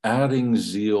 adding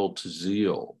zeal to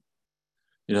zeal.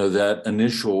 That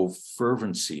initial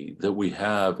fervency that we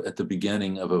have at the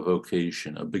beginning of a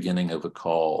vocation, a beginning of a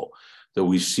call, that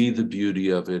we see the beauty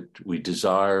of it, we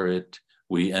desire it,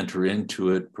 we enter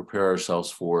into it, prepare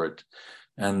ourselves for it,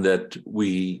 and that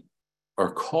we are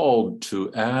called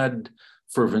to add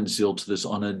fervent zeal to this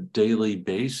on a daily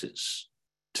basis,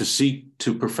 to seek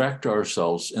to perfect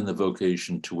ourselves in the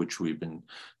vocation to which we've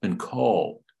been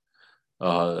called.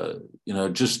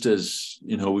 Just as,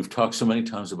 we've talked so many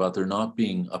times about there not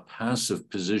being a passive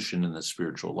position in the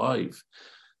spiritual life,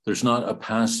 there's not a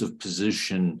passive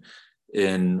position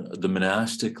in the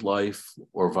monastic life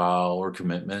or vow or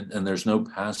commitment, and there's no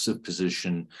passive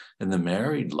position in the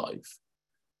married life,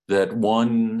 that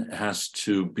one has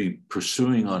to be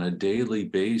pursuing on a daily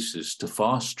basis to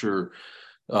foster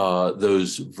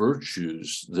those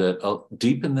virtues that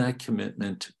deepen that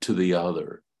commitment to the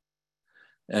other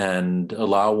and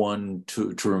allow one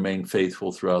to remain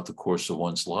faithful throughout the course of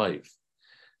one's life.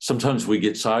 Sometimes we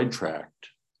get sidetracked,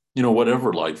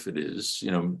 whatever life it is,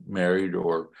 married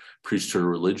or priesthood or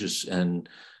religious, and,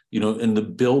 in the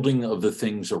building of the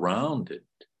things around it,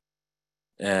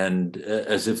 and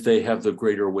as if they have the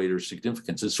greater weight or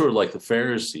significance. It's sort of like the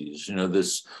Pharisees,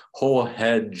 this whole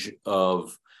hedge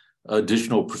of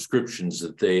additional prescriptions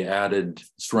that they added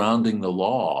surrounding the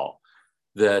law,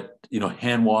 that,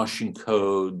 hand washing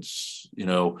codes,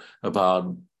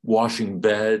 about washing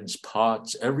beds,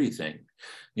 pots, everything,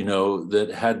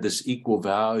 that had this equal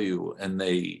value, and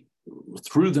they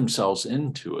threw themselves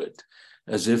into it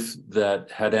as if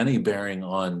that had any bearing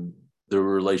on their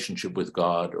relationship with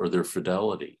God or their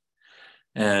fidelity.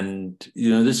 And,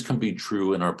 this can be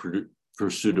true in our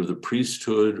pursuit of the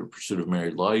priesthood or pursuit of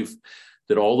married life,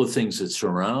 that all the things that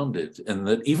surround it and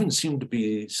that even seem to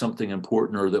be something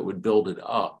important or that would build it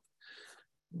up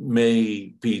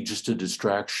may be just a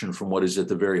distraction from what is at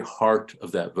the very heart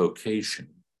of that vocation.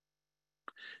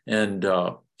 And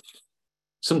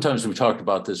sometimes we've talked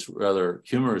about this rather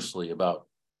humorously about,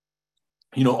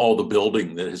 all the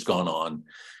building that has gone on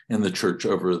in the church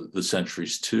over the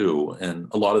centuries too. And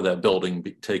a lot of that building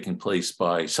taking place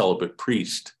by celibate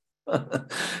priests,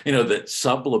 that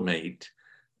sublimate,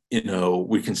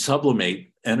 we can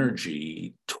sublimate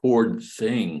energy toward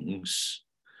things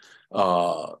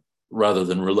rather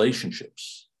than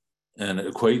relationships and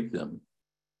equate them.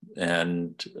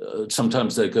 And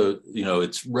sometimes they go,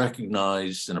 it's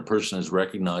recognized and a person is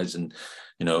recognized and,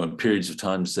 in periods of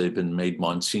times they've been made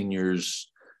monsignors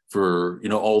for,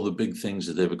 all the big things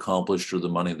that they've accomplished or the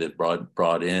money that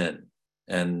brought in.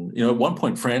 And, at one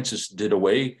point, Francis did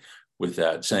away with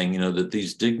that, saying, that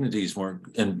these dignities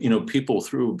weren't, and, people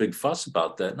threw a big fuss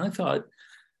about that. And I thought,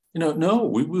 no,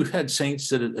 we've had saints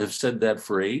that have said that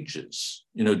for ages,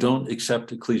 don't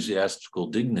accept ecclesiastical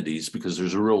dignities because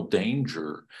there's a real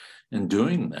danger in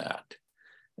doing that.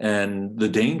 And the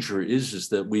danger is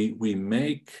that we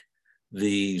make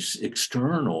these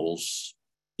externals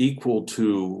equal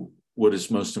to what is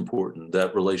most important,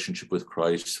 that relationship with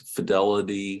Christ,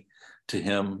 fidelity to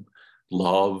him,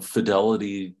 love,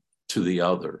 fidelity to the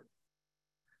other.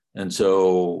 And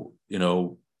so,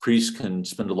 priests can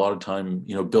spend a lot of time,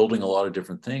 building a lot of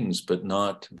different things, but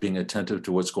not being attentive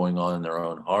to what's going on in their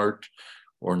own heart,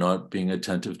 or not being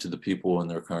attentive to the people in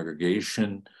their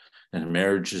congregation. And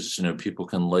marriages, people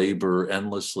can labor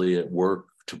endlessly at work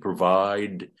to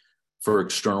provide for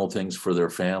external things for their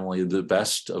family, the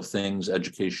best of things,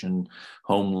 education,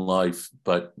 home life,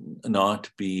 but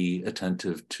not be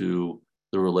attentive to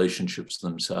the relationships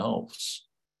themselves.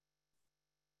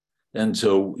 And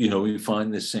so, we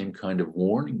find this same kind of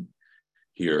warning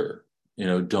here.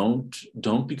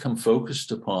 Don't become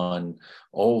focused upon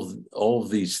all of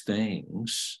these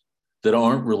things that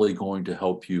aren't really going to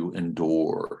help you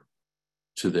endure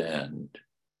to the end.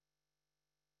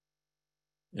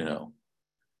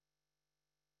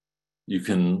 You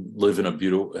can live in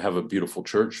have a beautiful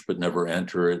church, but never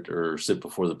enter it or sit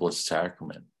before the Blessed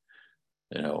Sacrament.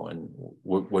 And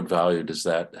what value does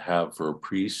that have for a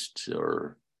priest?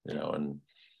 Or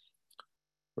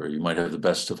or you might have the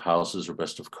best of houses or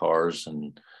best of cars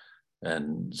and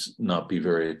not be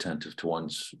very attentive to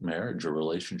one's marriage or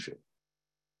relationship.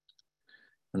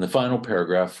 And the final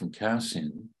paragraph from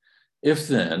Cassian: if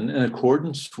then, in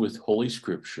accordance with Holy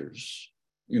Scriptures,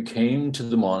 you came to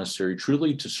the monastery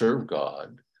truly to serve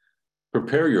God,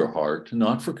 prepare your heart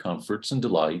not for comforts and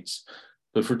delights,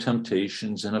 but for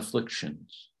temptations and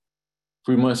afflictions.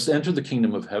 For we must enter the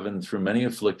kingdom of heaven through many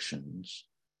afflictions,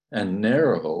 and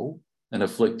narrow and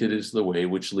afflicted is the way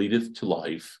which leadeth to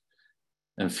life,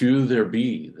 and few there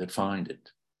be that find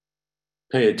it.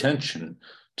 Pay attention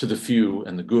to the few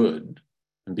and the good,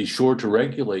 and be sure to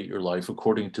regulate your life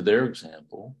according to their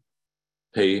example.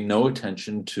 Pay no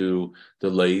attention to the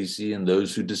lazy and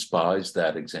those who despise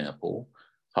that example,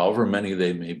 however many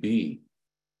they may be.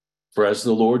 For as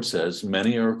the Lord says,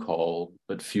 many are called,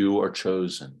 but few are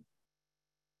chosen.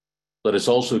 Let us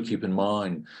also keep in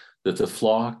mind that the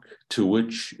flock to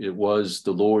which it was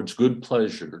the Lord's good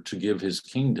pleasure to give his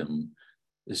kingdom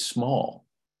is small.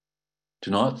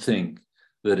 Do not think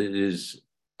that it is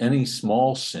any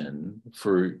small sin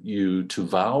for you to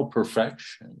vow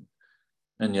perfection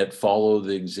and yet follow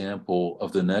the example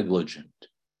of the negligent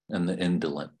and the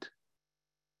indolent.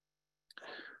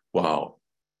 Wow,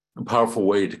 a powerful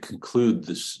way to conclude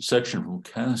this section from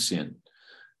Cassian.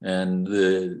 And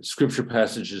the scripture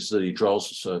passages that he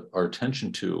draws our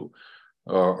attention to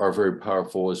are very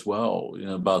powerful as well,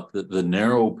 about the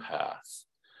narrow path,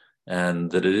 and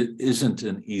that it isn't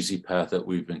an easy path that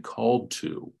we've been called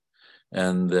to,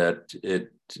 and that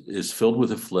it is filled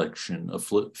with affliction,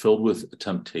 filled with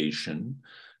temptation,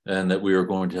 and that we are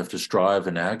going to have to strive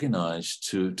and agonize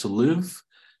to live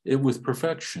it with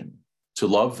perfection, to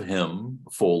love him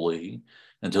fully,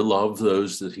 and to love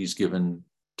those that he's given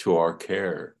to our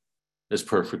care as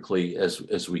perfectly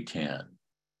as we can.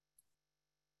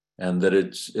 And that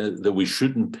that we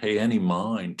shouldn't pay any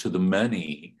mind to the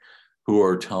many who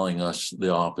are telling us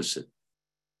the opposite,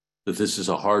 that this is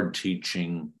a hard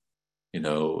teaching,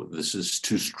 this is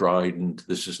too strident,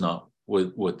 this is not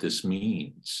what this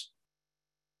means.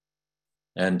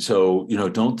 And so,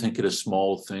 don't think it a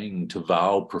small thing to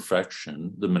vow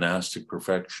perfection, the monastic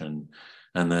perfection,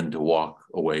 and then to walk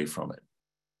away from it.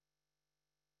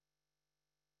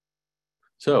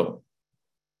 So,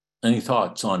 Any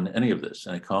thoughts on any of this?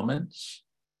 Any comments?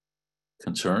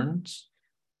 Concerns?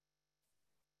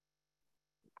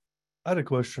 I had a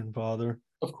question, Father.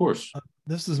 Of course.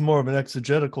 This is more of an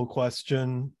exegetical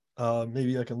question.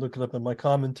 Maybe I can look it up in my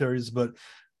commentaries, but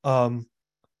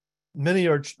many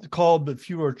are called, but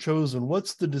few are chosen.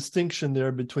 What's the distinction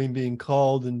there between being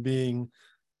called and being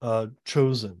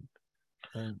chosen?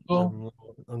 I'm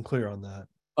unclear on that.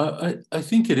 I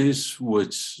think it is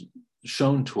what's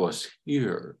shown to us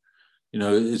here.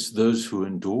 It's those who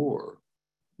endure.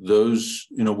 Those,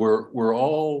 we're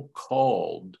all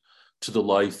called to the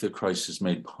life that Christ has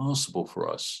made possible for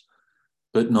us,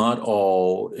 but not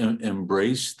all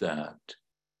embrace that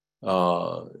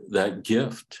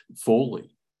gift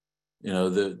fully.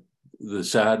 The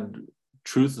sad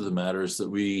truth of the matter is that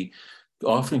we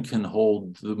often can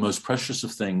hold the most precious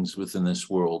of things within this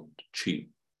world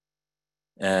cheap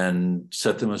and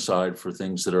set them aside for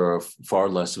things that are of far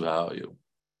less value.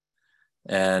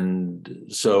 And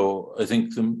so I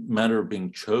think the matter of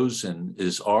being chosen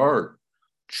is our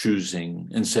choosing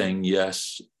and saying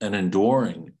yes and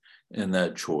enduring in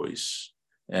that choice.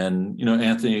 And,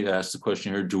 Anthony asked the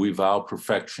question here, do we vow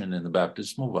perfection in the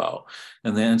baptismal vow?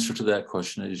 And the answer to that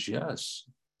question is yes,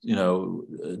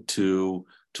 to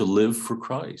live for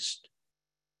Christ.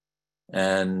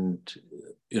 And,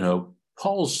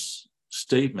 Paul's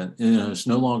statement, it's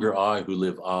no longer I who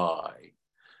live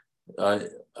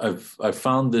I've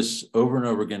found this over and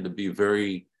over again to be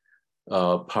very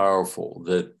powerful,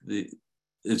 that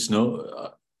it's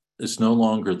no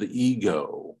longer the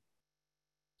ego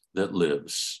that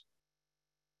lives.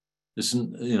 It's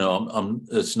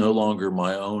no longer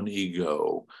my own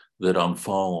ego that I'm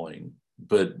following,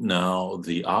 but now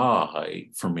the I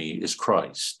for me is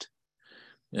Christ,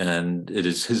 and it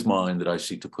is his mind that I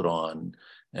seek to put on,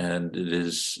 and it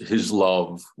is his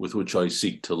love with which I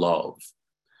seek to love.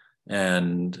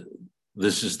 And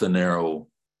this is the narrow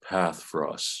path for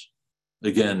us,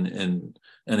 again, in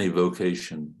any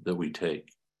vocation that we take.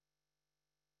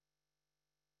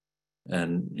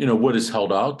 And, what is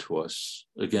held out to us,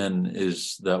 again,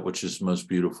 is that which is most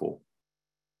beautiful.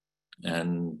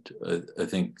 And I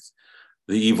think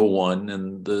the evil one,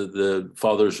 and the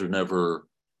fathers are never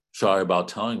shy about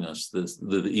telling us this,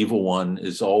 the evil one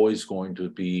is always going to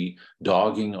be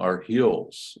dogging our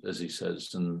heels, as he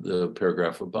says in the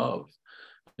paragraph above,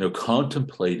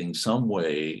 contemplating some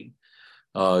way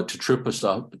to trip us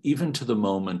up, even to the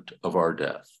moment of our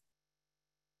death.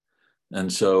 And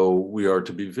so we are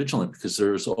to be vigilant, because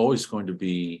there's always going to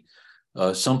be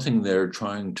something there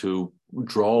trying to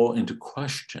draw into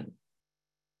question,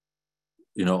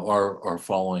 our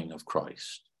following of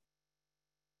Christ,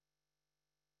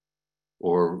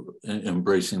 or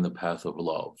embracing the path of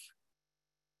love.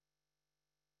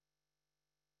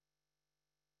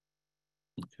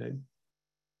 Okay.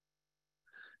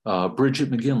 Bridget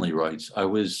McGinley writes, I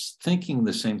was thinking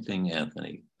the same thing,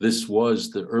 Anthony. This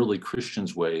was the early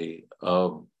Christians' way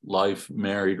of life,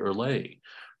 married or lay.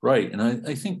 Right. And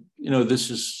I think,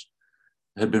 this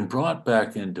had been brought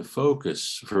back into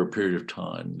focus for a period of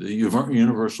time, the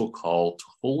universal call to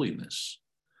holiness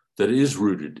that is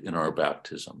rooted in our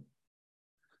baptism,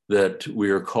 that we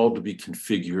are called to be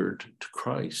configured to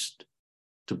Christ,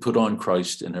 to put on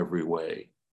Christ in every way.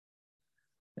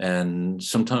 And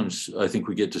sometimes I think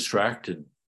we get distracted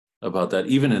about that,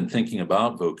 even in thinking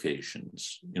about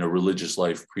vocations, religious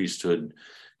life, priesthood,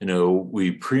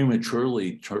 we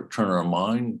prematurely turn our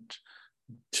mind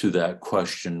to that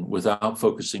question without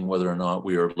focusing whether or not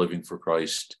we are living for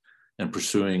Christ and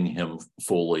pursuing him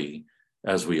fully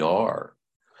as we are.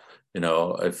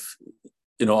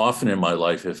 Often in my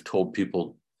life, I've told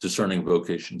people discerning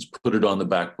vocations, put it on the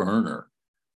back burner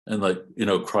and let,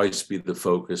 Christ be the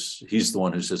focus. He's the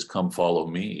one who says, come follow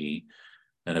me.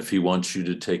 And if he wants you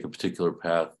to take a particular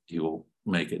path, he will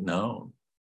make it known.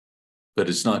 But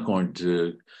it's not going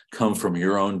to come from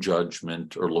your own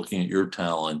judgment or looking at your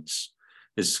talents.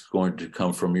 It's going to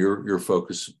come from your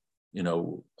focus,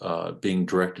 being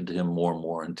directed to him more and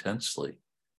more intensely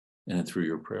and through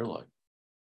your prayer life.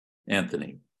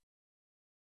 Anthony,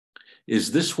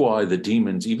 is this why the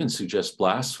demons even suggest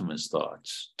blasphemous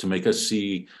thoughts, to make us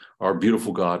see our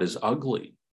beautiful God as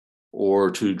ugly,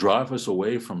 or to drive us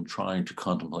away from trying to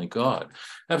contemplate God?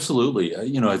 Absolutely.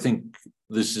 I think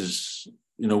this is,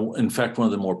 in fact, one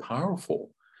of the more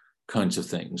powerful kinds of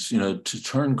things, to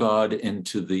turn God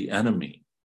into the enemy,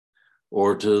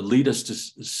 or to lead us to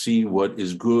see what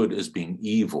is good as being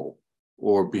evil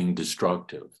or being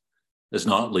destructive, as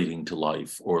not leading to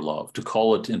life or love, to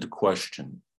call it into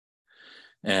question.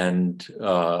 And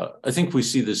I think we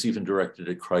see this even directed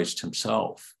at Christ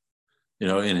himself.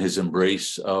 in his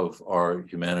embrace of our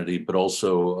humanity, but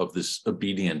also of this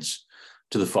obedience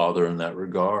to the Father in that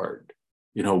regard.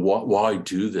 Why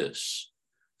do this?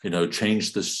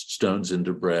 Change the stones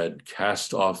into bread,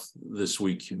 cast off this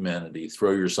weak humanity,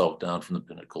 throw yourself down from the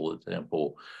pinnacle of the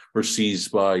temple, or seize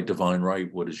by divine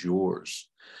right what is yours.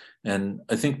 And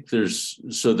I think there's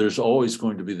always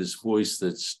going to be this voice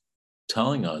that's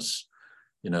telling us,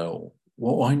 well,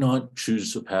 why not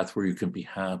choose a path where you can be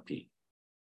happy?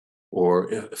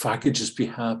 Or if I could just be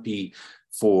happy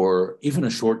for even a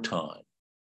short time,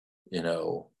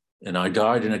 and I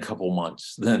died in a couple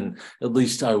months, then at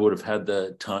least I would have had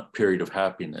that period of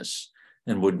happiness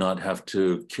and would not have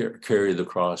to carry the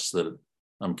cross that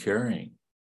I'm carrying.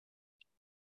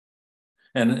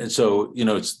 And so,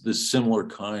 it's this similar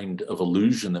kind of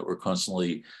illusion that we're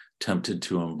constantly tempted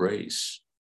to embrace.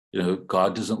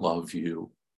 God doesn't love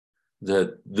you,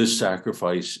 that this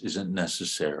sacrifice isn't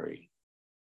necessary.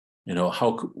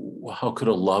 How could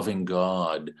a loving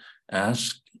God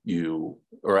ask you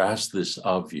or ask this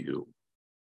of you?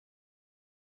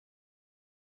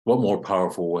 What more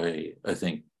powerful way, I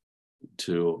think,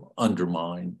 to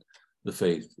undermine the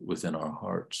faith within our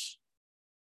hearts?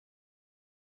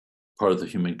 Part of the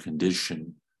human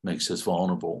condition makes us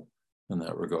vulnerable in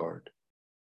that regard.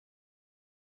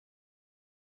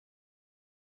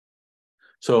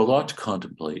 So a lot to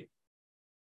contemplate,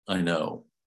 I know,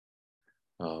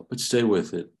 but stay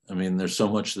with it. I mean, there's so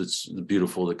much that's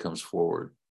beautiful that comes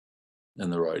forward in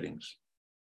the writings.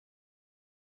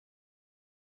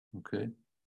 Okay.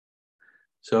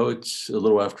 So it's a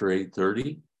little after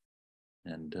 8:30,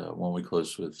 and when we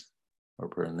close with our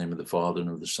prayer in the name of the Father,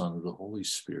 and of the Son, and of the Holy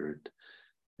Spirit.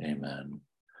 Amen.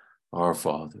 Our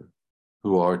Father,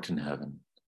 who art in heaven,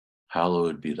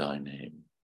 hallowed be thy name.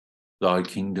 Thy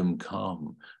kingdom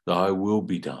come, thy will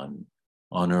be done,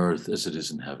 on earth as it is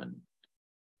in heaven.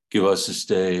 Give us this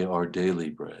day our daily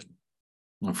bread,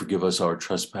 and forgive us our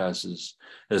trespasses,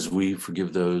 as we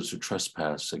forgive those who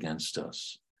trespass against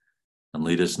us. And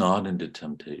lead us not into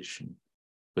temptation,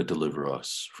 but deliver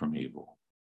us from evil.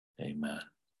 Amen.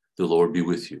 The Lord be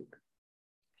with you.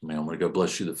 May Almighty God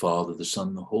bless you, the Father, the Son,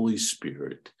 and the Holy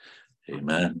Spirit.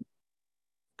 Amen.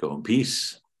 Go in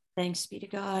peace. Thanks be to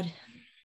God.